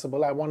highest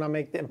possible. I want to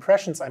make the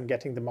impressions I'm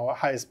getting the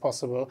highest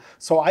possible,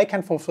 so I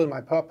can fulfill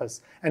my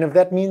purpose. And if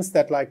that means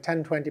that like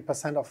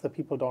 10-20% of the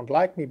people don't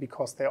like me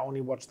because they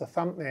only watch the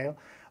thumbnail,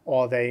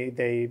 or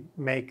they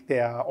make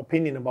their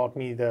opinion about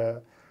me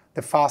the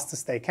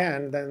fastest they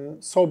can, then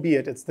so be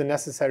it. It's the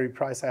necessary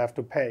price I have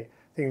to pay.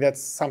 I think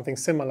that's something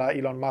similar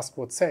Elon Musk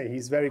would say.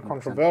 He's very 100%.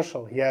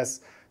 Controversial. He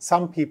has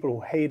some people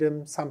who hate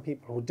him, some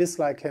people who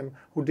dislike him,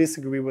 who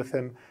disagree with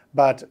him.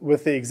 But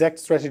with the exact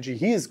strategy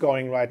he is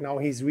going right now,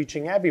 he's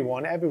reaching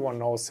everyone. Everyone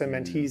knows him,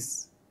 and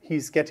he's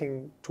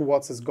getting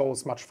towards his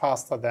goals much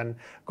faster than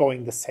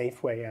going the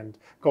safe way and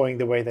going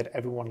the way that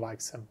everyone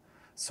likes him.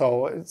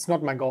 So it's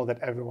not my goal that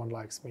everyone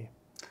likes me.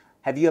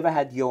 Have you ever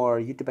had your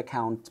YouTube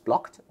account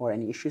blocked or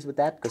any issues with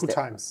that? 2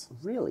 times.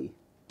 Really?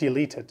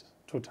 Deleted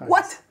 2 times.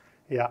 What?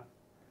 Yeah.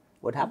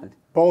 What happened?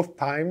 Both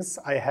times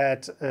I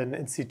had an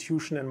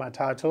institution in my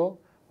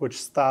title,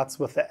 which starts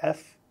with the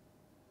F.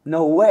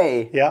 No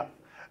way. Yeah.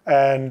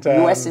 And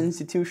U.S.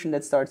 institution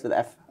that starts with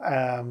F.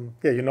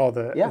 Yeah, you know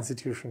the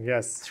institution,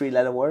 yes.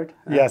 3-letter word?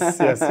 Yes.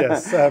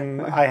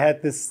 I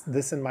had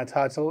this in my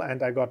title,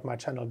 and I got my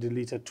channel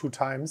deleted 2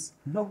 times.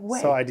 No way.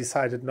 So I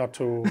decided not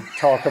to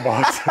talk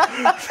about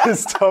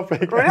this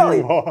topic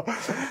anymore.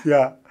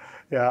 Yeah.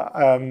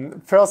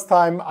 First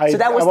time I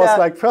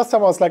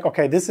was like,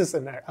 okay, this is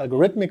an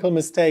algorithmical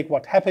mistake.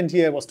 What happened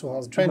here? It was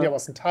 2020. I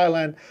was in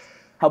Thailand.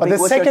 But the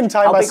second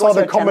time I saw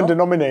the common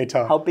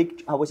denominator. How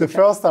big was the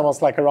first time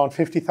was like around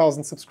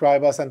 50,000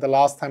 subscribers, and the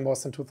last time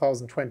was in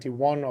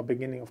 2021 or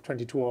beginning of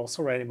 22. It was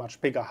already much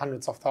bigger,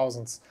 hundreds of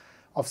thousands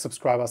of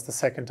subscribers. The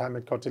second time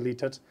it got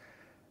deleted.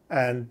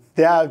 And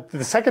the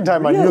second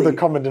time I knew the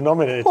common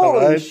denominator,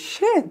 Holy right?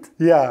 shit!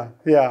 Yeah.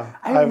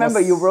 I remember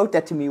you wrote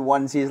that to me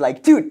once. He's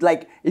like, dude,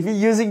 like, if you're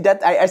using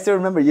that, I still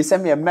remember you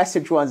sent me a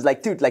message once,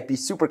 like, dude, like, be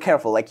super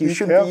careful. Like, you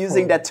shouldn't be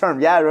using that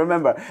term. Yeah, I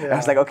remember. Yeah. I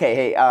was like, okay,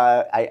 hey,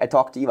 I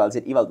talked to Ewald. I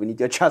said, Ewald, we need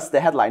to adjust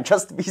the headline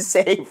just to be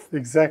safe.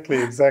 Exactly.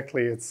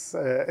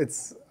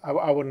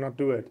 I would not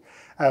do it.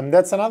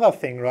 That's another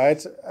thing,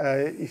 right?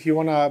 If you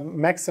want to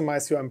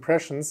maximize your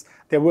impressions,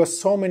 there were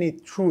so many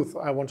truths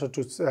I wanted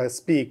to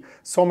speak,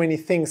 so many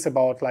things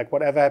about like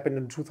whatever happened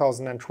in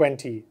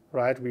 2020,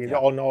 right? We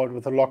all know it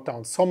with the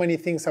lockdown. So many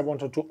things I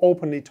wanted to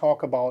openly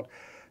talk about,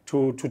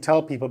 to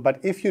tell people.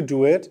 But if you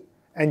do it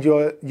and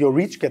your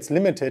reach gets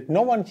limited,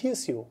 no one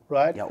hears you,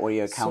 right? Yeah, or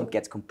your account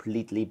gets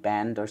completely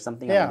banned or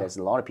something. Yeah. I mean, there's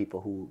a lot of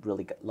people who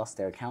really lost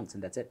their accounts,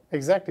 and that's it.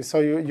 Exactly. So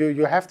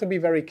you have to be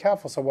very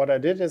careful. So what I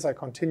did is I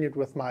continued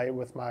with my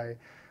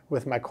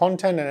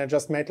content, and I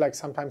just made like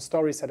sometimes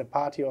stories at a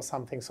party or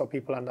something, so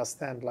people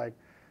understand like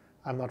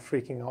I'm not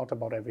freaking out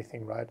about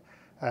everything, right?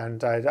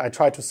 And I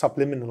try to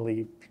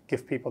subliminally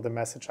give people the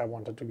message I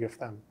wanted to give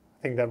them.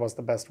 I think that was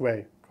the best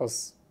way,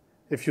 because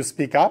if you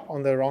speak up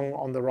on the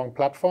wrong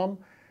platform,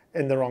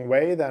 in the wrong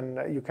way, then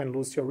you can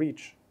lose your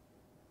reach.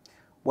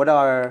 What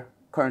are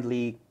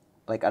currently,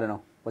 like, I don't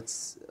know,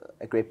 what's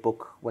a great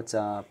book? What's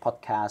a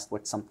podcast?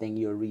 What's something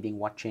you're reading,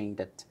 watching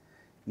that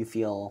you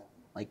feel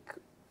like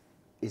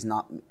is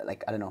not,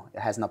 like, I don't know, it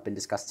has not been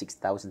discussed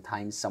 6,000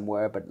 times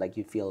somewhere, but like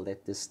you feel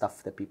that this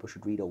stuff that people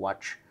should read or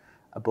watch,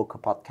 a book, a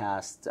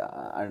podcast,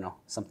 I don't know,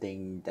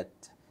 something that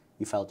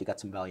you felt you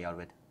got some value out of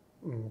it?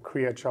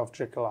 Creature of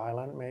Jekyll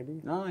Island,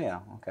 maybe. Oh yeah,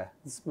 okay.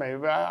 It's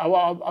maybe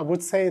I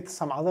would say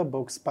some other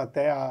books, but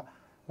they are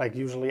like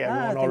usually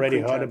everyone already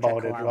heard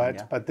about it, right?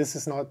 Yeah. But this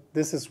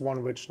is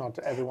one which not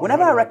everyone.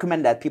 Whenever I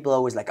recommend that, people are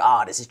always like,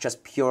 this is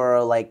just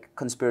pure like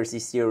conspiracy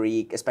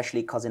theory,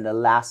 especially because in the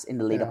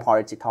later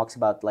parts it talks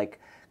about like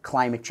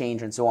climate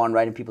change and so on,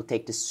 right? And people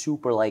take this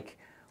super like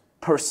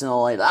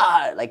personal,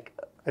 like.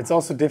 It's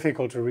also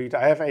difficult to read.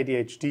 I have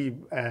ADHD,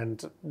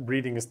 and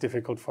reading is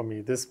difficult for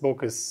me. This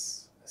book is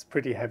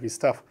pretty heavy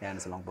stuff. Yeah, and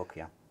it's a long book,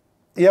 yeah.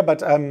 Yeah,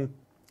 but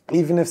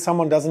even if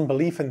someone doesn't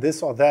believe in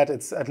this or that,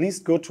 it's at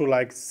least good to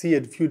like see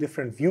a few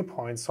different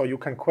viewpoints so you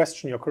can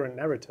question your current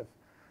narrative.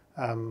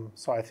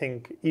 So I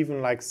think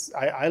even like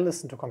I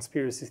listen to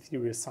conspiracy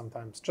theories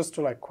sometimes just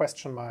to like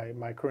question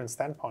my current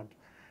standpoint.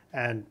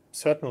 And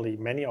certainly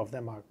many of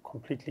them are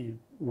completely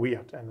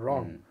weird and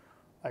wrong.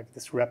 Like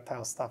this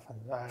reptile stuff,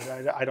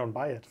 and I don't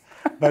buy it.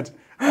 But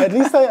at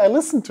least I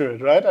listen to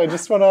it, right? I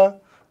just want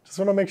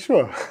to make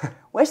sure.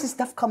 Where's this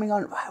stuff coming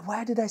on?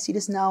 Why did I see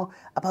this now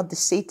about the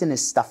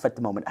Satanist stuff at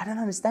the moment? I don't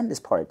understand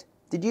this part.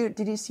 Did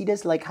you see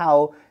this, like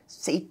how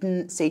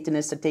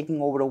Satanists are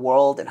taking over the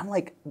world? And I'm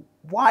like,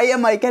 why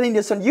am I getting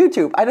this on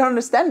YouTube? I don't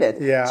understand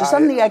it. Yeah, so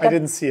suddenly I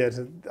didn't see it.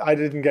 I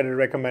didn't get it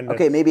recommended.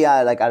 Okay, maybe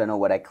I don't know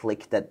what I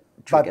clicked that.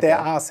 But there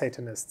are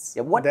Satanists.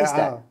 Yeah, what is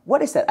that?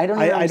 What is that? I don't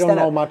even understand. I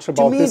don't know much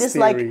about this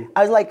theory. Like,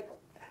 I was like,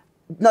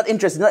 not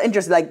interested.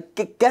 Like,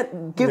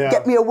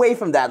 get me away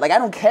from that. Like, I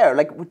don't care.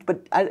 Like,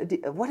 but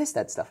what is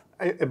that stuff?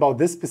 About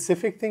this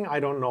specific thing,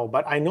 I don't know.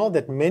 But I know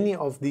that many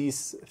of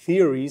these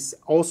theories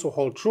also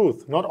hold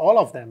truth. Not all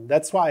of them.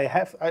 That's why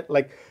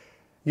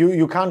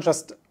you can't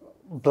just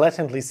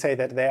blatantly say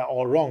that they are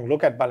all wrong.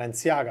 Look at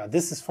Balenciaga.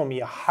 This is for me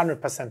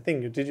 100%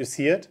 thing. Did you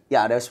see it?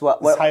 Yeah, there's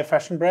this high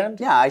fashion brand.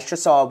 Yeah, I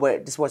just saw where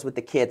this was with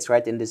the kids,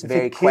 right? In this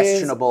very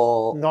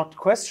questionable. Not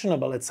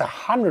questionable. It's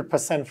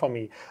 100% for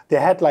me. They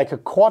had like a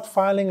court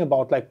filing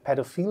about like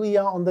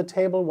pedophilia on the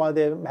table while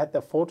they had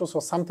their photos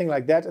or something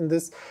like that in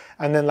this,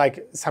 and then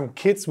like some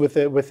kids with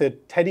a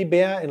teddy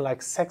bear in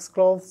like sex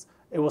clothes.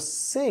 It was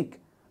sick.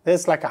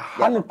 There's like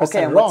 100%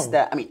 wrong. What's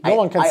that? I mean, no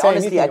one can say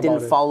honestly, I anything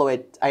didn't follow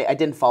it. I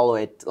didn't follow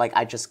it. Like,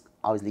 I just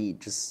obviously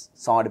just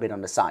saw it a bit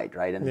on the side,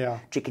 right? And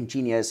Chicken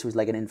Genius, who's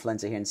like an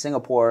influencer here in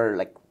Singapore,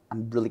 like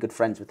I'm really good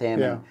friends with him.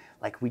 And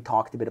like we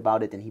talked a bit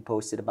about it, and he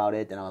posted about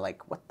it, and I was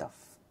like, what the?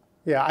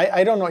 Yeah,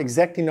 I don't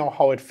exactly know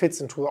how it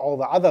fits into all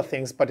the other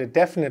things, but it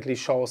definitely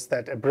shows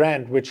that a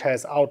brand which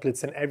has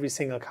outlets in every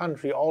single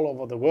country all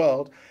over the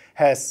world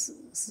has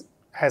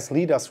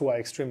leaders who are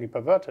extremely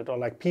perverted, or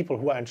like people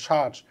who are in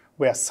charge,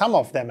 where some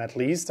of them at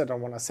least, I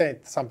don't want to say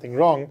something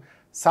wrong,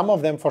 some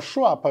of them for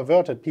sure are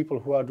perverted. People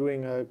who are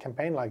doing a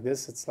campaign like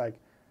this, it's like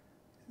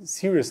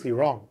seriously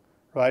wrong,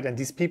 right? And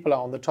these people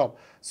are on the top.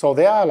 So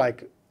there are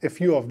like a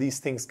few of these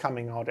things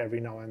coming out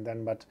every now and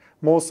then, but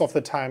most of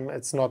the time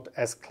it's not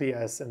as clear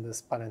as in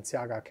this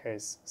Balenciaga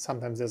case.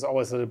 Sometimes there's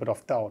always a little bit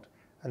of doubt,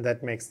 and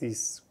that makes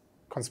these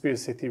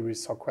conspiracy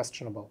theories so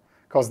questionable,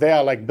 because they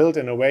are like built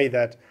in a way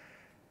that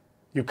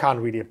you can't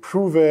really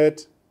prove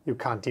it, you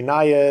can't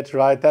deny it,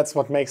 right? That's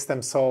what makes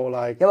them so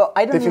like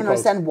I don't even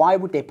understand why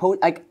would they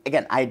post. Like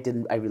again, I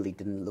really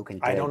didn't look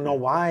into it. I don't know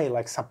why,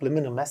 like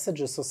subliminal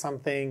messages or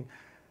something,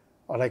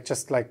 or like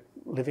just like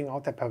living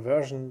out their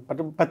perversion.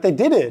 But they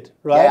did it,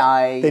 right?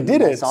 Yeah, they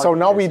did it. So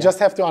now we just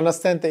have to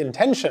understand the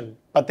intention.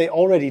 But they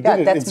already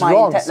did it. It's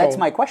wrong. That's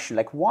my question.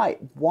 Like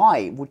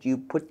why would you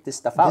put this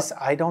stuff out?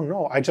 I don't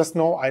know. I just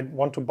know I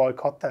want to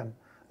boycott them.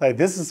 Like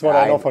this is what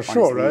I know for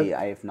sure, right?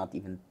 I have not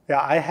even.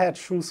 Yeah, I had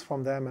shoes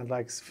from them and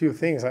like a few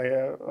things.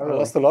 I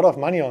lost a lot of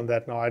money on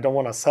that now. I don't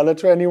want to sell it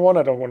to anyone.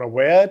 I don't want to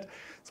wear it.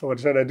 So what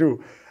should I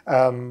do?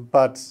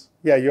 But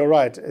yeah, you're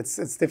right.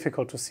 It's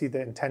difficult to see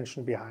the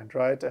intention behind,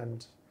 right?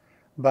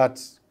 But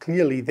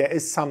clearly there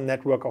is some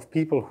network of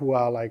people who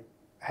are like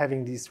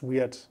having these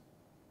weird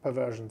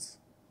perversions,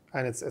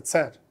 and it's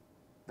sad.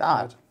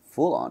 Right?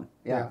 Full on,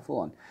 full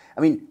on.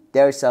 I mean,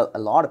 there's a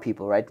lot of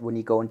people, right? When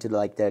you go into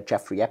like the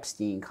Jeffrey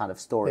Epstein kind of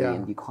story,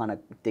 and you kind of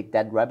dig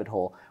that rabbit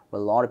hole,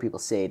 where a lot of people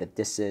say that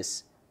this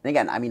is. And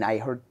again, I mean, I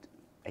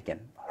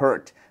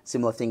heard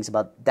similar things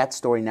about that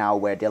story now,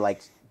 where they're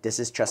like, this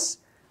is just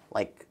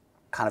like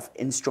kind of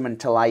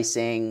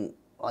instrumentalizing,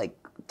 like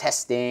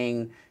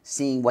testing,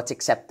 seeing what's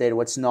accepted,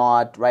 what's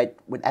not, right?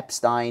 With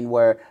Epstein,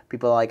 where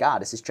people are like,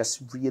 this is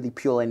just really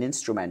purely an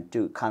instrument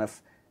to kind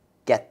of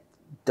get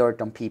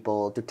dirt on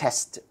people, to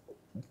test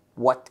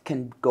what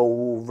can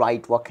go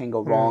right, what can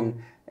go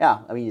wrong. Yeah,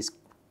 I mean, it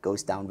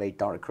goes down very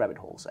dark rabbit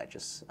holes. I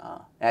just,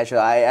 actually,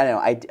 I don't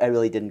know, I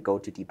really didn't go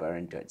too deeper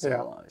into it.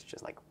 So it's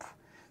just like,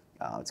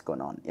 what's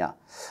going on? Yeah.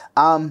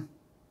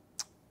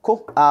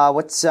 Cool. Where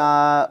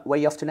are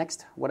you off to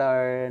next? What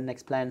are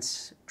next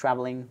plans?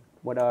 Traveling?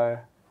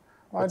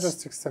 I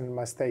just extended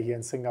my stay here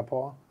in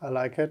Singapore. I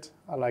like it.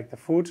 I like the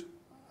food,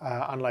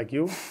 unlike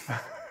you.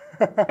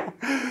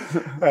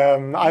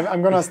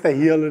 I'm going to stay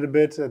here a little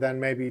bit, then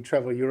maybe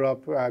travel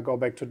Europe, go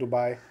back to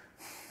Dubai.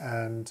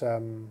 And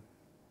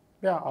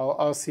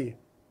I'll see.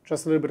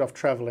 Just a little bit of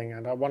traveling.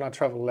 And I want to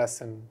travel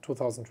less in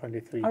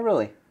 2023. Oh,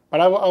 really?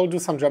 But I'll do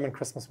some German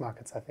Christmas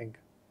markets, I think.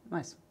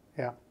 Nice.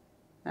 Yeah.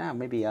 Yeah,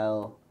 maybe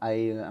I'm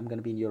going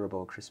to be in Europe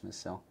over Christmas,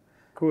 so.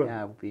 Cool.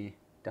 Yeah, it would be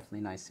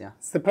definitely nice, yeah.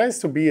 It's the place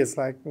to be. It's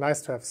like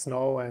nice to have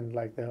snow and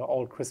like the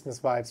old Christmas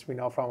vibes we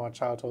know from our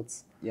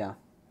childhoods. Yeah.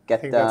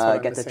 Get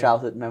the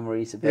childhood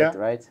memories a bit,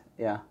 right?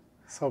 Yeah.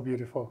 So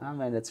beautiful. Oh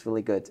man, that's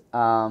really good.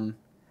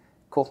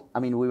 Cool. I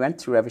mean, we went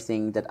through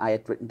everything that I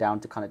had written down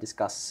to kind of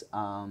discuss.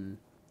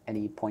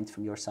 Any points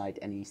from your side?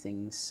 Any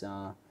things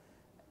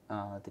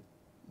that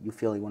you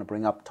feel you want to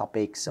bring up,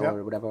 topics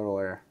or whatever,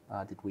 or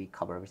did we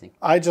cover everything?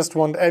 I just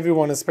want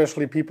everyone,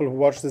 especially people who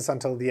watch this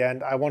until the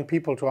end, I want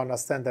people to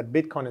understand that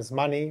Bitcoin is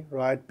money,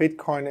 right?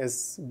 Bitcoin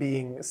is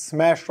being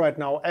smashed right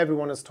now.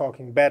 Everyone is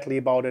talking badly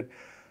about it.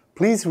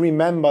 Please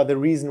remember the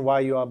reason why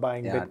you are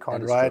buying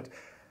Bitcoin, right? True.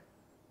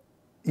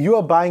 You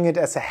are buying it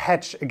as a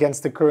hedge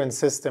against the current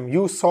system.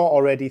 You saw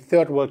already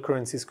third world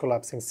currencies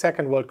collapsing,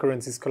 second world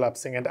currencies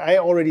collapsing. And I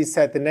already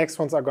said the next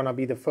ones are going to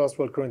be the first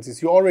world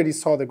currencies. You already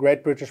saw the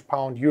Great British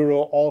Pound,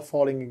 Euro, all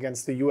falling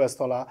against the US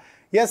dollar.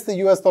 Yes, the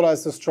US dollar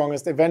is the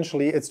strongest.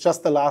 Eventually, it's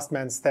just the last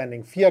man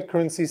standing. Fiat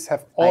currencies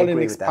have all an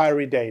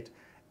expiry date.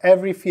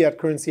 Every fiat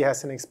currency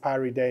has an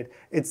expiry date.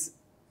 It's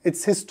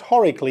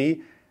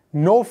historically,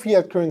 no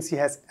fiat currency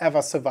has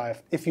ever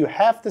survived. If you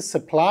have the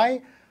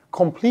supply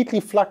completely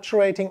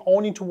fluctuating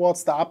only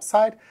towards the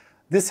upside,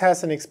 this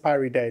has an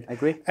expiry date. I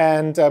agree.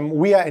 And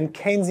we are in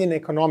Keynesian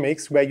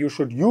economics, where you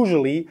should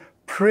usually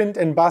print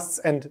in busts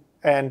and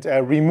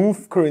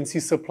remove currency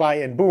supply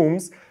in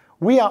booms.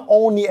 We are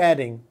only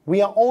adding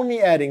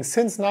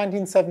since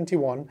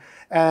 1971.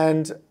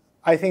 And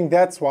I think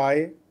that's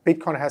why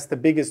Bitcoin has the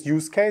biggest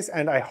use case,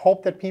 and I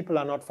hope that people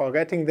are not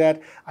forgetting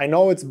that. I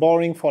know it's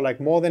boring for like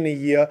more than a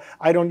year.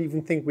 I don't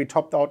even think we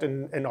topped out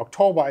in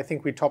October. I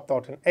think we topped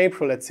out in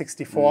April at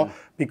 64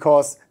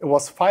 because it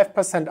was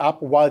 5%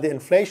 up while the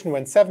inflation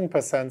went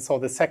 7%. So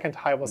the second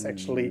high was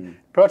actually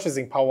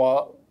purchasing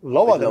power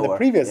lower than the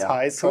previous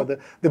high. So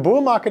the bull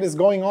market is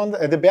going on,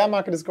 the bear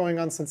market is going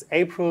on since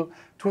April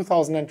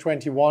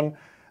 2021.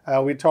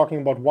 We're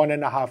talking about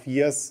 1.5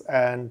 years.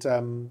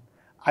 And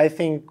I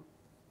think,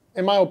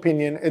 in my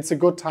opinion, it's a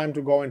good time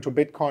to go into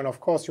Bitcoin. Of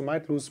course, you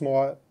might lose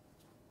more.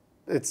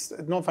 It's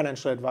no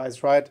financial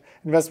advice, right?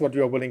 Invest what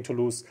you are willing to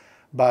lose.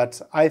 But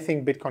I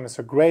think Bitcoin is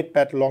a great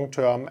bet long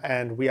term,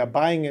 and we are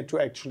buying it to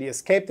actually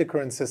escape the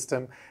current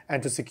system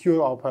and to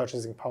secure our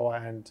purchasing power.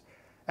 And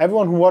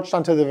everyone who watched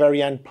until the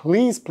very end,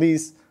 please,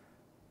 please,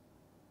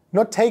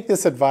 not take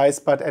this advice,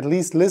 but at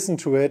least listen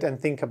to it and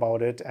think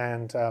about it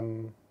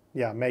and,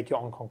 yeah, make your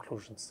own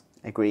conclusions.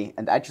 Agree.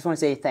 And I just want to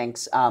say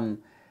thanks.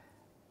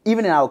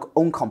 Even in our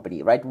own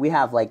company, right, we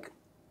have like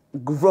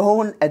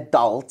grown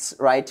adults,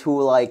 right,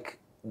 who like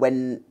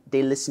when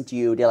they listen to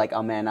you, they're like,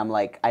 oh man,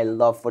 I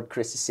love what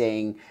Chris is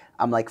saying.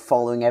 I'm like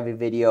following every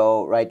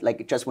video, right?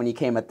 Like just when you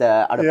came at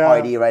the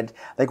party, right?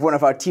 Like one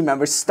of our team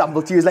members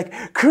stumbled to you, was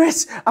like,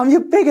 Chris, I'm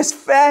your biggest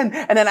fan.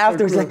 And then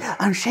afterwards, like,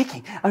 I'm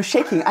shaking.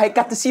 I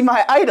got to see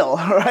my idol,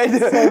 right?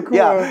 So cool.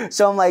 Yeah.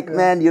 So I'm like,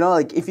 man, you know,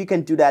 like if you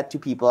can do that to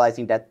people, I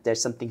think that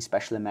there's something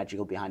special and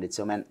magical behind it.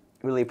 So man,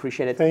 really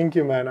appreciate it. Thank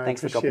you, man.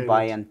 Thanks for dropping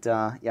by and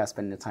yeah,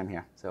 spending the time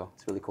here. So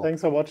it's really cool. Thanks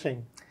for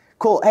watching.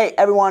 Cool. Hey,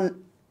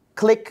 everyone,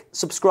 click,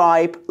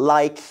 subscribe,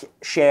 like,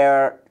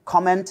 share,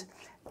 comment,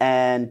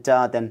 and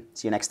then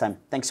see you next time.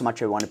 Thanks so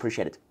much, everyone.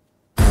 Appreciate it.